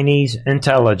Chinese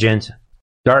intelligence,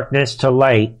 darkness to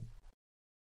light.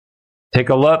 Take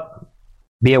a look.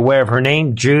 Be aware of her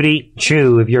name, Judy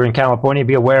Chu. If you're in California,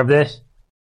 be aware of this.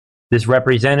 This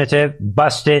representative,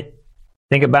 busted.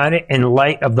 Think about it in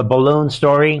light of the balloon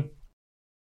story.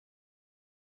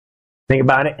 Think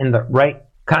about it in the right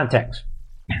context.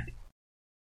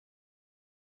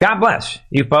 God bless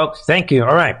you folks. Thank you.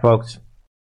 All right, folks.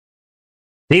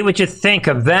 See what you think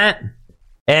of that.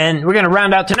 And we're going to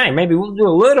round out tonight. Maybe we'll do a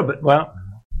little bit. Well,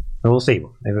 we'll see.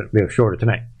 Maybe it'll be shorter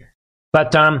tonight.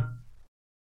 But,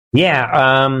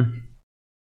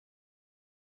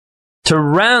 to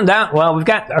round out, well, we've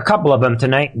got a couple of them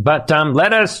tonight, but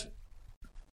let us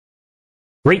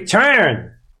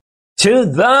return to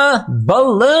the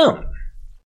balloon.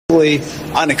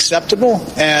 Unacceptable,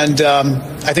 and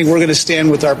I think we're going to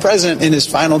stand with our president in his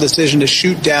final decision to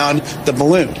shoot down the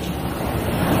balloon.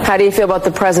 How do you feel about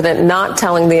the president not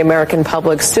telling the American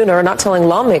public sooner, or not telling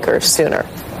lawmakers sooner?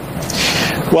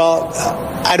 Well,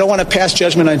 I don't want to pass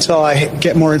judgment until I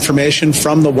get more information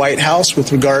from the White House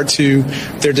with regard to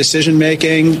their decision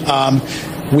making.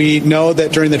 We know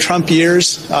that during the Trump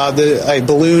years, a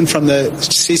balloon from the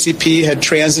CCP had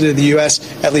transited the U.S.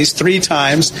 at least 3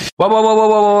 times.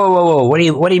 Whoa. What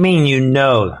do you mean you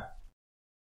know?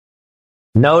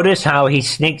 Notice how he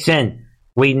sneaks in.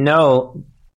 We know,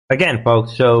 again,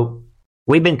 folks, so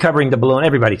we've been covering the balloon.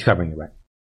 Everybody's covering it, right?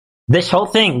 This whole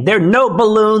thing, there are no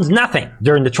balloons, nothing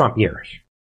during the Trump years.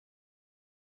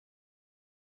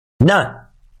 None.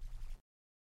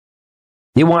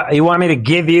 You want me to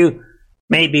give you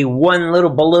maybe one little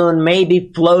balloon,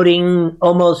 maybe floating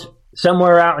almost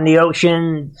somewhere out in the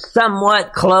ocean,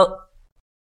 somewhat close?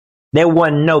 There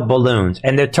were no balloons,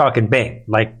 and they're talking big,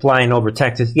 like flying over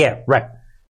Texas. Yeah, right.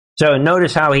 So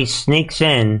notice how he sneaks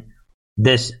in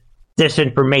this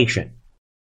disinformation.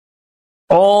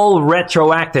 All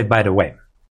retroactive, by the way.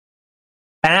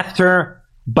 After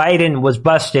Biden was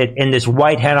busted in this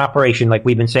white hat operation, like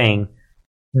we've been saying,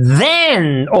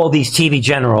 then all these TV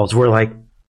generals were like,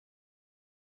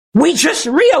 we just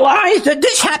realized that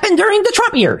this happened during the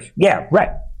Trump years. Yeah, right.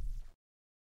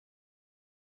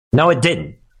 No, it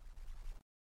didn't.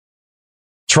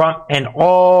 Trump and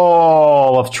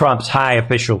all of Trump's high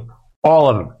officials, all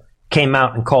of them, came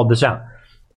out and called this out.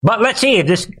 But let's see if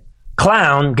this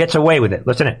clown gets away with it.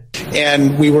 Listen in.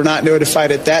 And we were not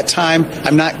notified at that time.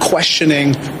 I'm not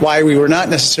questioning why we were not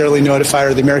necessarily notified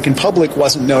or the American public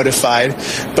wasn't notified.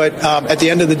 But at the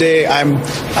end of the day, I'm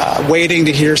waiting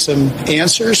to hear some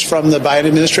answers from the Biden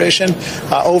administration.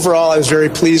 Overall, I was very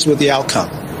pleased with the outcome.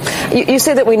 You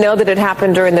say that we know that it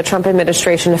happened during the Trump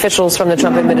administration. Officials from the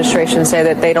Trump administration say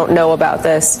that they don't know about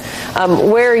this.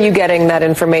 Where are you getting that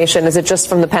information? Is it just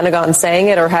from the Pentagon saying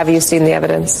it, or have you seen the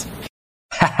evidence?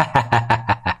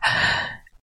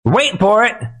 Wait for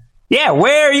it. Yeah,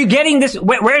 where are you getting this?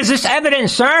 Where's this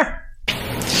evidence, sir?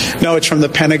 No, it's from the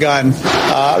Pentagon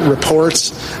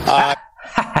reports.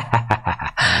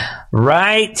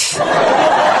 Right.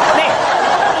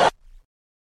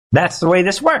 That's the way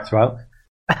this works, folks.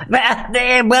 I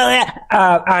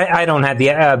don't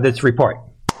have this report.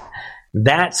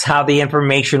 That's how the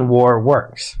information war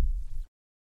works.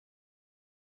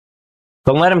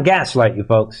 Don't let them gaslight you,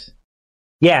 folks.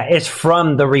 Yeah, it's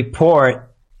from the report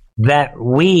that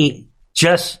we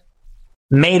just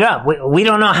made up. We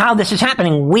don't know how this is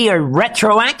happening. We are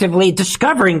retroactively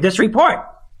discovering this report.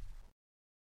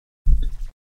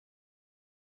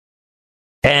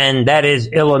 And that is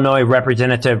Illinois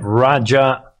Representative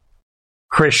Raja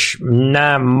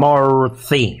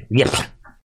Krishnamurthy. Yep.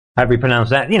 However you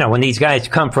pronounce that. You know, when these guys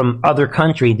come from other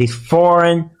countries, these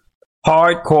foreign,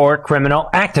 hardcore criminal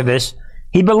activists,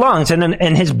 he belongs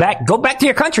in his back. Go back to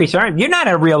your country, sir. You're not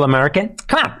a real American.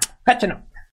 Come on. That's enough.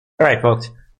 All right,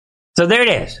 folks. So there it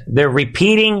is. They're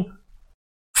repeating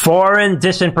foreign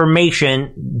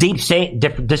disinformation, deep state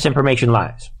disinformation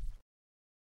lies.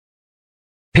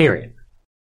 Period.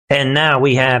 And now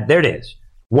we have, there it is.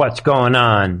 What's going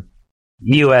on?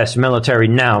 U.S. military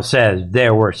now says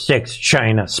there were 6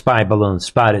 China spy balloons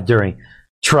spotted during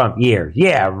Trump years.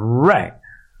 Yeah, right.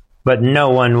 But no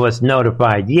one was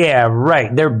notified. Yeah,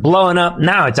 right. They're blowing up.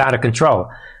 Now it's out of control.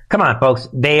 Come on, folks.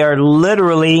 They are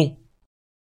literally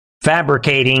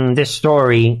fabricating this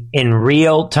story in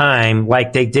real time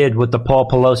like they did with the Paul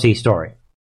Pelosi story.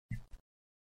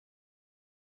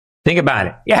 Think about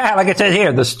it. Yeah, like it says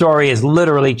here, the story is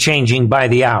literally changing by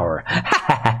the hour.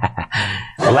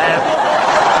 Laugh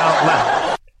out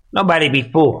loud. Nobody be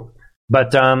fooled.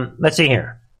 But let's see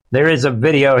here. There is a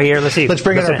video here. Let's see. Let's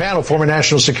bring in our panel. Former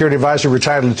National Security Advisor,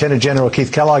 retired Lieutenant General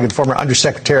Keith Kellogg, and former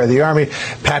Undersecretary of the Army,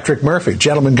 Patrick Murphy.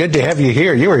 Gentlemen, good to have you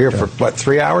here. You were here for,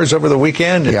 3 hours over the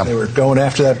weekend? And they were going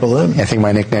after that balloon? I think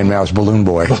my nickname now is Balloon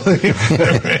Boy. Well,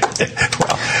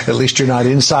 at least you're not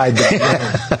inside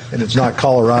the balloon, and it's not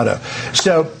Colorado.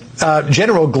 So,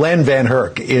 General Glenn Van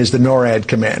Herk is the NORAD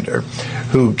commander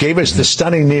who gave us the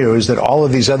stunning news that all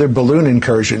of these other balloon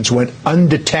incursions went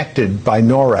undetected by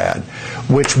NORAD,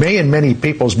 which may in many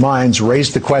people's minds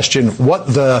raise the question, what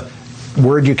the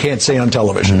word you can't say on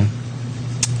television? Mm-hmm.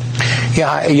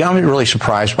 Yeah, I'm really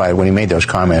surprised by it when he made those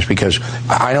comments, because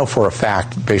I know for a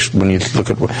fact, based when you look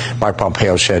at what Mike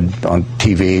Pompeo said on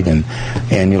TV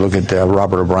and you look at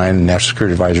Robert O'Brien and National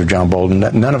Security Advisor John Bolton,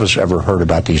 none of us ever heard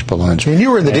about these balloons. And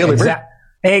you were in the Daily Brief.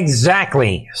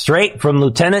 Exactly. Straight from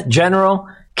Lieutenant General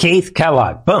Keith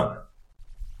Kellogg. Boom.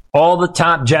 All the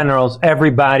top generals,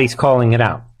 everybody's calling it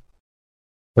out.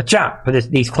 Watch out for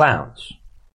these clowns.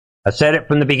 I said it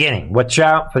from the beginning. Watch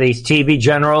out for these TV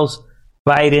generals.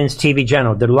 Biden's TV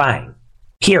general. They're lying.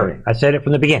 Period. I said it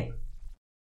from the beginning.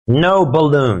 No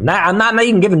balloon. I'm not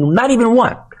even giving, not even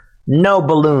one. No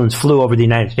balloons flew over the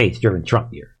United States during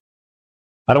Trump year.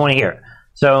 I don't want to hear it.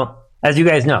 So, as you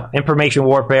guys know, information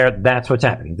warfare, that's what's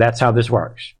happening. That's how this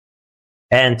works.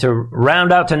 And to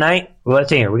round out tonight, let's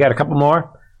see here. We got a couple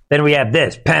more. Then we have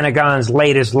this. Pentagon's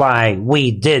latest lie.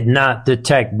 We did not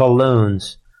detect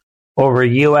balloons over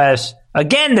U.S.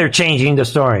 Again, they're changing the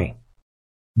story.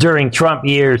 During Trump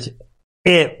years,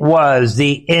 it was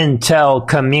the intel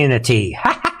community.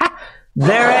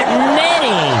 They're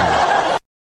admitting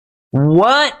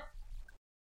what?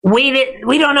 We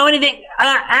don't know anything.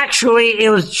 Actually, it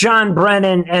was John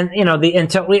Brennan and, the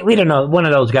intel. We don't know. One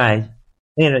of those guys.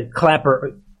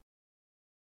 Clapper.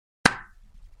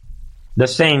 The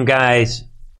same guys.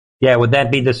 Yeah, would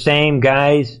that be the same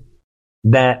guys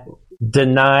that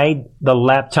denied the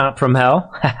laptop from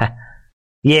hell?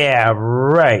 Yeah,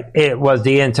 right. It was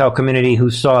the intel community who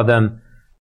saw them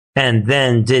and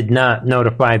then did not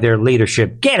notify their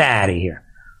leadership. Get out of here.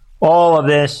 All of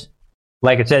this,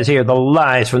 like it says here, the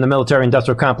lies from the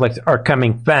military-industrial complex are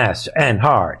coming fast and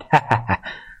hard.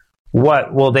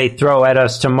 What will they throw at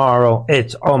us tomorrow?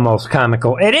 It's almost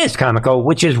comical. It is comical,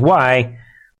 which is why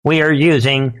we are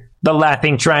using the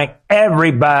laughing track.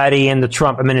 Everybody in the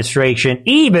Trump administration,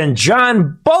 even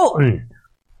John Bolton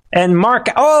and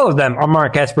all of them are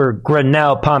Mark Esper,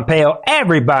 Grinnell, Pompeo,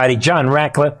 everybody, John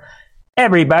Ratcliffe,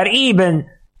 everybody, even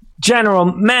General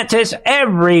Mattis,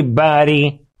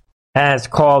 everybody has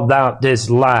called out this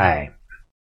lie.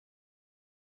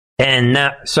 And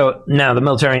now the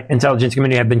military intelligence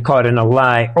community have been caught in a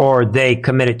lie, or they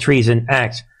committed treasonous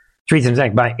act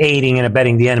by aiding and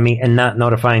abetting the enemy and not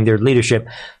notifying their leadership.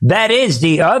 That is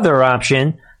the other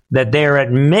option, that they're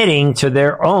admitting to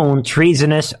their own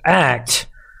treasonous act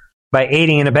by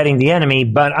aiding and abetting the enemy.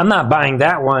 But I'm not buying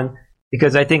that one,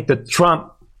 because I think the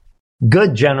Trump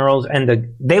good generals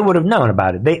they would have known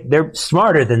about it. They're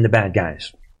smarter than the bad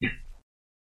guys.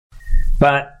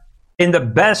 But in the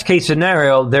best case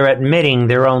scenario, they're admitting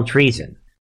their own treason.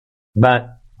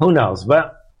 But who knows?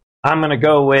 But I'm going to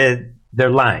go with they're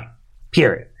lying.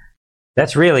 Period.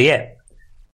 That's really it.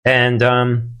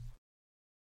 And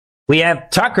we have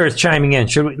Tucker's chiming in.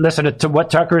 Should we listen to what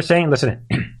Tucker is saying? Listen.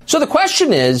 So the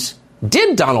question is,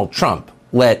 did Donald Trump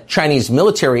let Chinese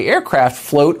military aircraft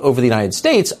float over the United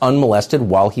States unmolested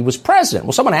while he was president?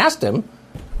 Well, someone asked him.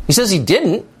 He says he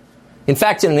didn't. In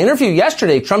fact, in an interview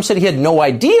yesterday, Trump said he had no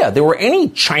idea there were any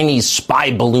Chinese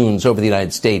spy balloons over the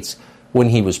United States when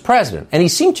he was president. And he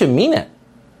seemed to mean it.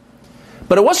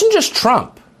 But it wasn't just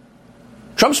Trump.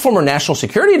 Trump's former national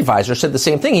security advisor said the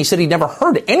same thing. He said he'd never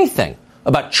heard anything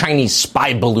about Chinese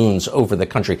spy balloons over the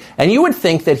country. And you would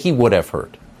think that he would have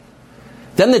heard.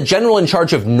 Then the general in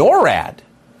charge of NORAD,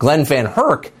 Glenn Van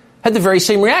Herk, had the very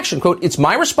same reaction. Quote, "It's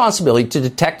my responsibility to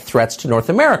detect threats to North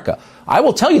America. I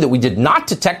will tell you that we did not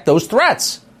detect those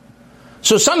threats."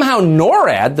 So somehow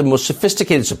NORAD, the most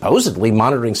sophisticated, supposedly,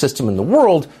 monitoring system in the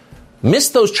world,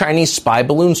 missed those Chinese spy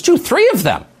balloons too. 3 of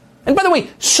them. And by the way,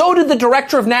 so did the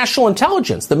director of national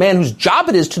intelligence, the man whose job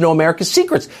it is to know America's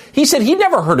secrets. He said he'd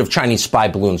never heard of Chinese spy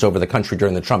balloons over the country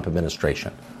during the Trump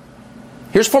administration.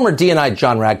 Here's former DNI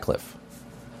John Radcliffe.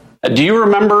 Do you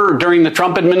remember during the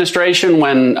Trump administration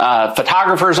when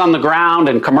photographers on the ground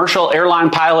and commercial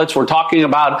airline pilots were talking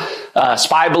about a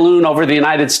spy balloon over the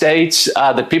United States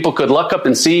that people could look up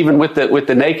and see even with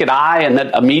the naked eye, and that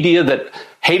a media that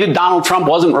hated Donald Trump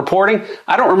wasn't reporting?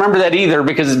 I don't remember that either,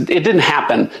 because it didn't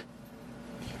happen.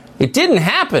 It didn't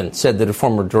happen, said the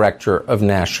former director of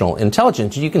national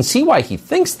intelligence. You can see why he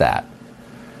thinks that.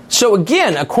 So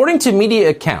again, according to media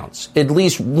accounts, at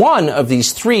least one of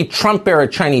these 3 Trump-era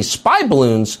Chinese spy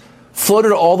balloons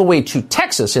floated all the way to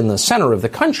Texas in the center of the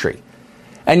country.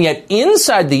 And yet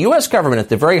inside the U.S. government at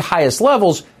the very highest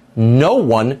levels, no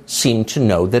one seemed to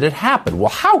know that it happened. Well,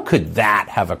 how could that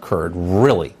have occurred,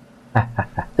 really?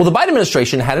 Well, the Biden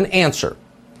administration had an answer.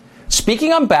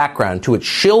 Speaking on background to its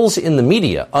shills in the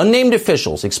media, unnamed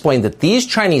officials explained that these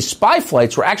Chinese spy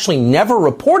flights were actually never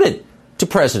reported to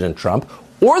President Trump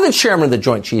or the chairman of the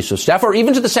Joint Chiefs of Staff, or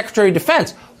even to the Secretary of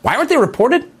Defense. Why weren't they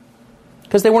reported?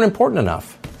 Because they weren't important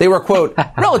enough. They were, quote,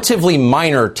 relatively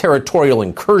minor territorial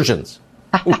incursions.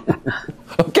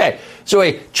 Okay, so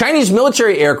a Chinese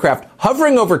military aircraft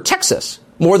hovering over Texas,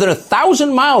 more than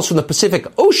 1,000 miles from the Pacific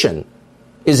Ocean,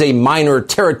 is a minor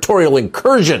territorial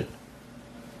incursion.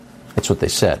 That's what they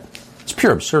said. It's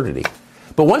pure absurdity.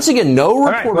 But once again, no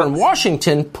reporter in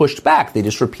Washington pushed back. They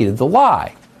just repeated the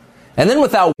lie. And then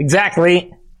without...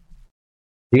 Exactly.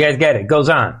 You guys get it. Goes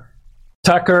on.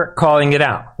 Tucker calling it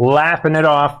out. Laughing it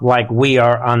off like we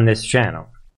are on this channel.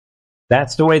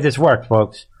 That's the way this works,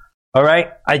 folks. All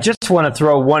right. I just want to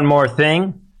throw one more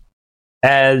thing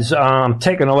as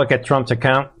taking a look at Trump's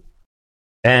account.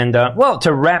 And,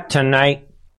 to wrap tonight,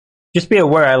 just be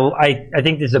aware, I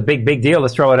think this is a big deal.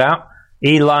 Let's throw it out.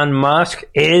 Elon Musk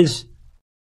is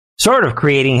sort of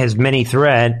creating his mini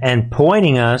thread and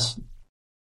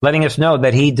letting us know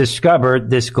that he discovered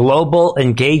this global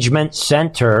engagement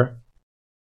center,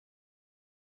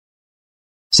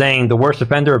 saying the worst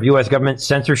offender of U.S. government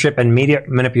censorship and media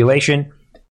manipulation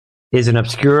is an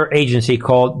obscure agency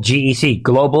called GEC,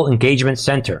 Global Engagement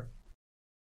Center.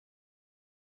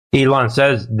 Elon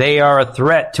says they are a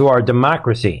threat to our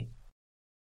democracy.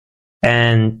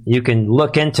 And you can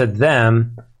look into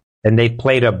them, and they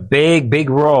played a big, big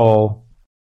role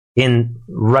in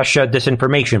Russia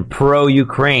disinformation,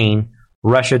 pro-Ukraine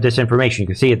Russia disinformation. You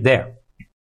can see it there.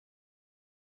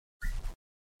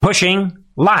 Pushing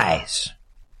lies.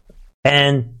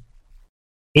 And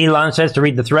Elon says to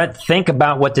read the thread, think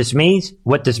about what this means.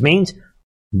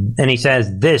 And he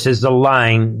says, this is the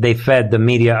line they fed the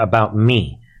media about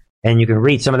me. And you can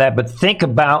read some of that. But think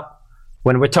about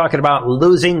when we're talking about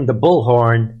losing the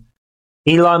bullhorn,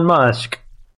 Elon Musk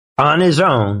on his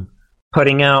own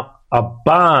putting out a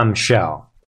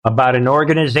bombshell about an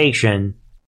organization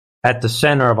at the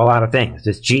center of a lot of things.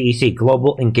 This GEC,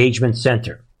 Global Engagement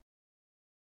Center.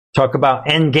 Talk about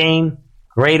endgame,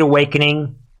 great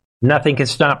awakening. Nothing can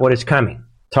stop what is coming.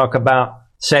 Talk about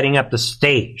setting up the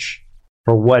stage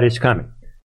for what is coming.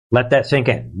 Let that sink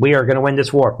in. We are going to win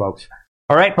this war, folks.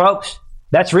 All right, folks.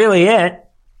 That's really it.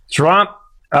 Trump,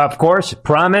 of course,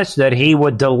 promised that he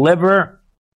would deliver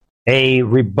a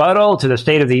rebuttal to the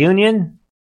State of the Union,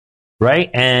 right?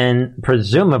 And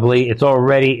presumably it's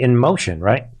already in motion,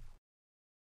 right?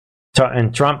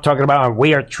 And Trump talking about,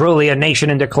 we are truly a nation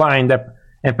in decline,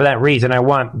 and for that reason, I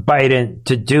want Biden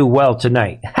to do well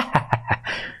tonight.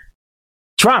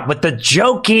 Trump with the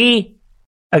jokey,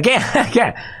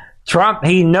 again, Trump,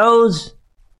 he knows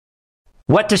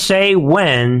what to say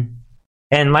when,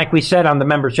 and like we said on the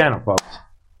member channel, folks,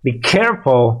 be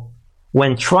careful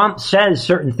when Trump says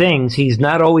certain things, he's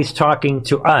not always talking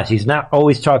to us. He's not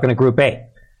always talking to Group A.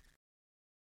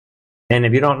 And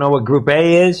if you don't know what Group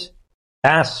A is,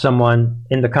 ask someone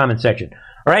in the comment section.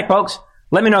 All right, folks,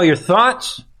 let me know your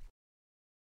thoughts.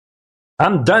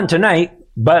 I'm done tonight,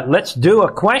 but let's do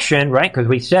a question, right? Because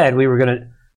we said we were going to...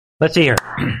 Let's see here.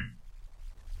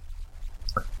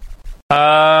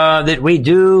 Did we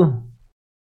do...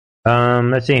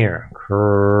 let's see here.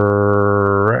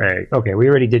 Craig. Okay, we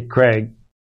already did Craig.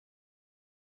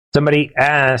 Somebody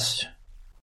asked...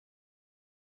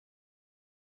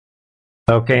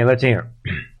 Okay, let's see here.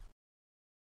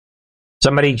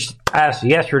 Somebody asked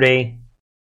yesterday,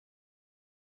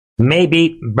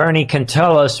 maybe Bernie can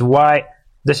tell us why...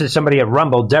 This is somebody at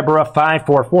Rumble.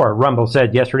 Deborah544. Rumble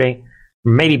said yesterday,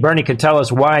 maybe Bernie can tell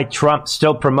us why Trump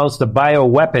still promotes the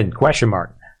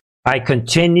bioweapon, ? I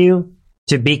continue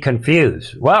to be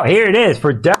confused. Well, here it is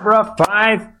for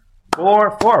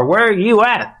Deborah544. Where are you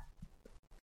at?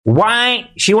 Why?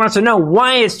 She wants to know,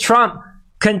 why is Trump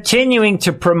continuing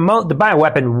to promote the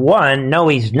bioweapon? One, no,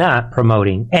 he's not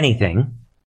promoting anything.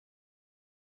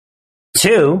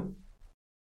 Two,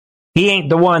 he ain't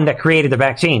the one that created the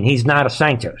vaccine. He's not a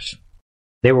scientist.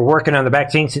 They were working on the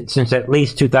vaccine since at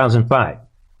least 2005.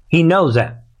 He knows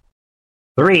that.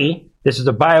 Three, this is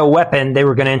a bioweapon they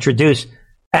were going to introduce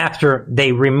after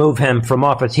they remove him from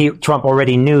office. Trump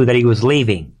already knew that he was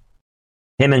leaving.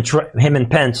 Him and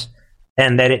Pence,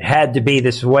 and that it had to be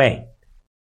this way.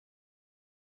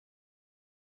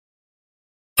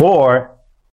 4,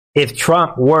 if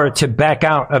Trump were to back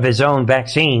out of his own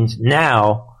vaccines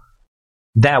now,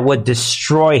 that would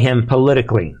destroy him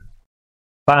politically.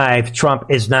 5, Trump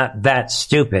is not that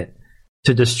stupid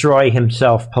to destroy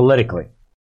himself politically.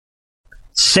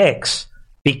 6,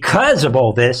 because of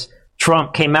all this,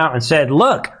 Trump came out and said,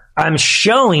 look, I'm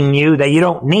showing you that you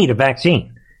don't need a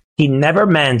vaccine. He never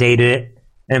mandated it,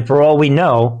 and for all we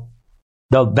know,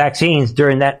 the vaccines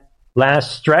during that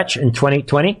last stretch in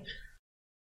 2020,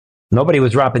 nobody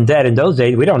was dropping dead in those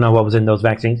days. We don't know what was in those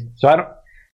vaccines. So I don't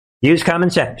use common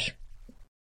sense.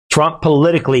 Trump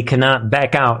politically cannot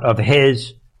back out of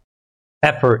his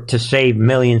effort to save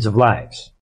millions of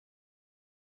lives.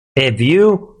 If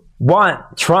you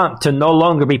want Trump to no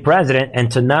longer be president and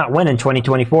to not win in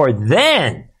 2024,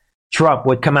 then Trump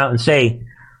would come out and say,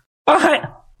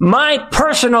 my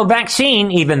personal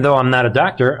vaccine, even though I'm not a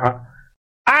doctor,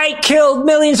 I killed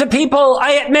millions of people,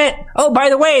 I admit. Oh, by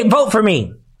the way, vote for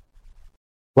me.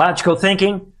 Logical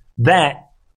thinking,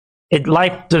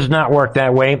 life does not work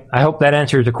that way. I hope that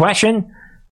answers the question.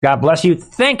 God bless you.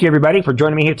 Thank you, everybody, for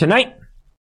joining me here tonight.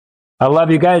 I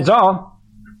love you guys all.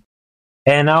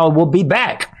 And I will be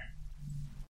back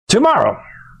tomorrow,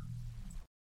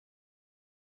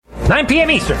 9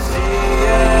 p.m. Eastern.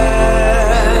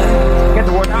 Get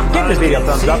the word out. Give this video a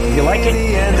thumbs up if you like it.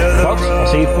 Folks, I'll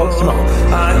see you folks tomorrow.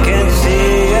 I can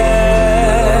see it.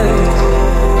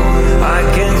 I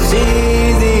can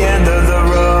see the end of the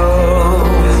road.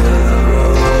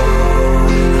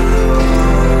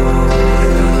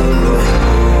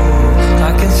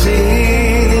 I can see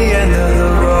the end of the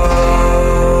road.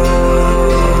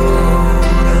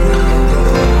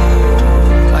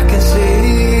 I can see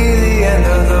the end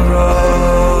of the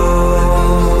road.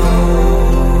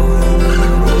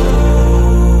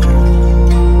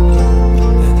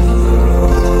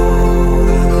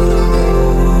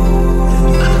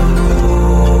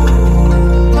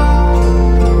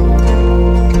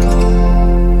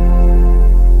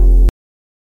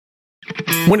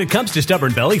 When it comes to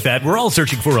stubborn belly fat, we're all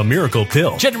searching for a miracle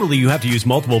pill. Generally, you have to use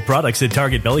multiple products that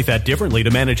target belly fat differently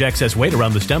to manage excess weight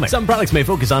around the stomach. Some products may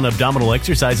focus on abdominal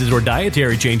exercises or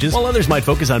dietary changes, while others might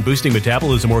focus on boosting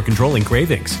metabolism or controlling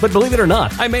cravings. But believe it or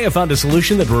not, I may have found a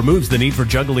solution that removes the need for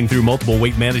juggling through multiple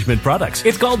weight management products.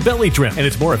 It's called Belly Trim, and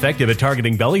it's more effective at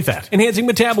targeting belly fat, enhancing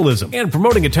metabolism, and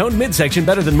promoting a toned midsection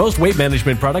better than most weight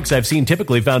management products I've seen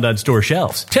typically found on store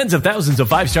shelves. Tens of thousands of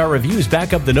 5-star reviews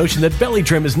back up the notion that Belly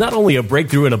Trim is not only a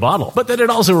breakthrough in a bottle, but that it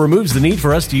also removes the need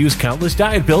for us to use countless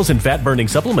diet pills and fat-burning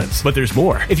supplements. But there's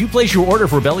more. If you place your order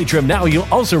for Belly Trim now, you'll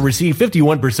also receive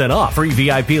 51% off, free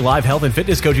VIP live health and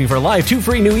fitness coaching for life, 2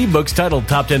 free new ebooks titled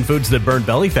Top 10 Foods That Burn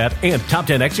Belly Fat and Top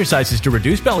 10 Exercises to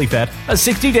Reduce Belly Fat, a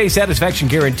 60-day satisfaction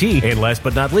guarantee, and last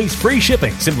but not least, free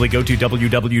shipping. Simply go to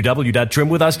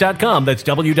www.trimwithus.com. That's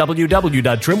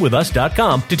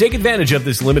www.trimwithus.com to take advantage of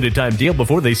this limited time deal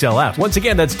before they sell out. Once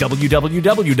again, that's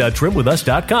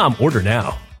www.trimwithus.com. Order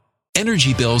now.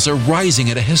 Energy bills are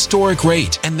rising at a historic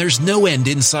rate, and there's no end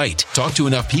in sight. Talk to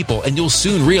enough people, and you'll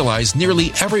soon realize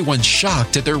nearly everyone's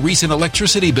shocked at their recent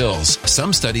electricity bills.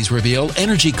 Some studies reveal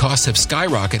energy costs have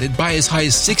skyrocketed by as high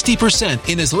as 60%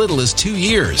 in as little as 2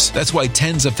 years. That's why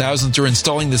tens of thousands are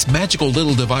installing this magical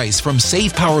little device from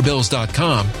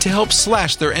SavePowerBills.com to help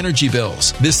slash their energy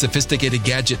bills. This sophisticated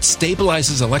gadget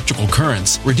stabilizes electrical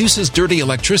currents, reduces dirty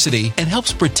electricity, and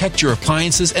helps protect your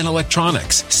appliances and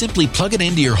electronics. Simply plug it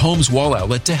into your home's wall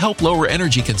outlet to help lower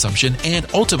energy consumption and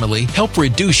ultimately help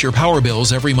reduce your power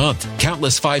bills every month.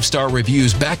 Countless 5-star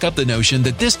reviews back up the notion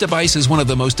that this device is one of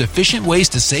the most efficient ways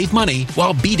to save money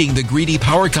while beating the greedy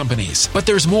power companies. But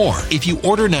there's more. If you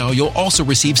order now, you'll also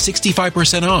receive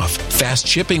 65% off, fast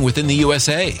shipping within the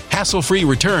USA, hassle-free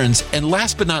returns, and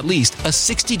last but not least, a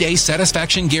 60-day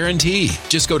satisfaction guarantee.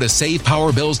 Just go to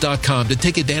SavePowerBills.com to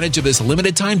take advantage of this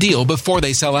limited time deal before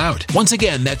they sell out. Once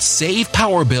again, that's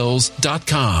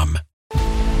SavePowerBills.com.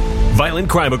 Violent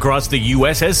crime across the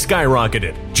U.S. has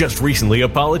skyrocketed. Just recently, a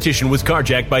politician was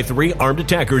carjacked by 3 armed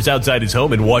attackers outside his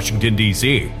home in Washington,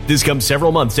 D.C. This comes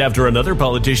several months after another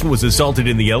politician was assaulted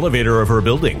in the elevator of her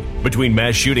building. Between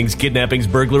mass shootings, kidnappings,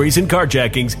 burglaries, and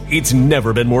carjackings, it's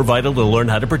never been more vital to learn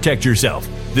how to protect yourself.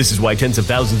 This is why tens of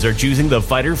thousands are choosing the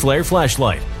Fighter Flare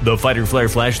flashlight. The Fighter Flare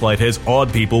flashlight has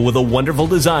awed people with a wonderful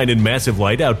design and massive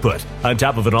light output. On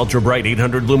top of an ultra-bright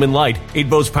 800-lumen light, it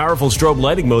boasts powerful strobe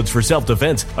lighting modes for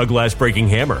self-defense, a glass-breaking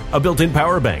hammer, a built-in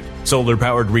power bank,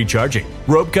 solar-powered recharging,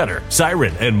 rope cutter,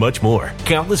 siren, and much more.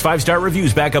 Countless 5-star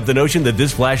reviews back up the notion that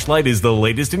this flashlight is the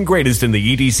latest and greatest in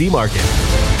the EDC market.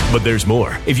 But there's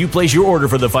more. If you place your order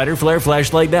for the Fighter Flare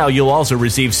flashlight now, you'll also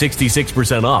receive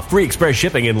 66% off, free express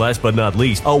shipping, and last but not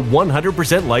least, a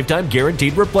 100% lifetime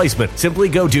guaranteed replacement. Simply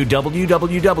go to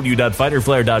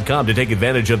www.fighterflare.com to take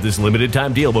advantage of this limited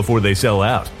time deal before they sell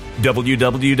out.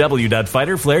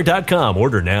 www.fighterflare.com.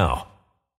 Order now.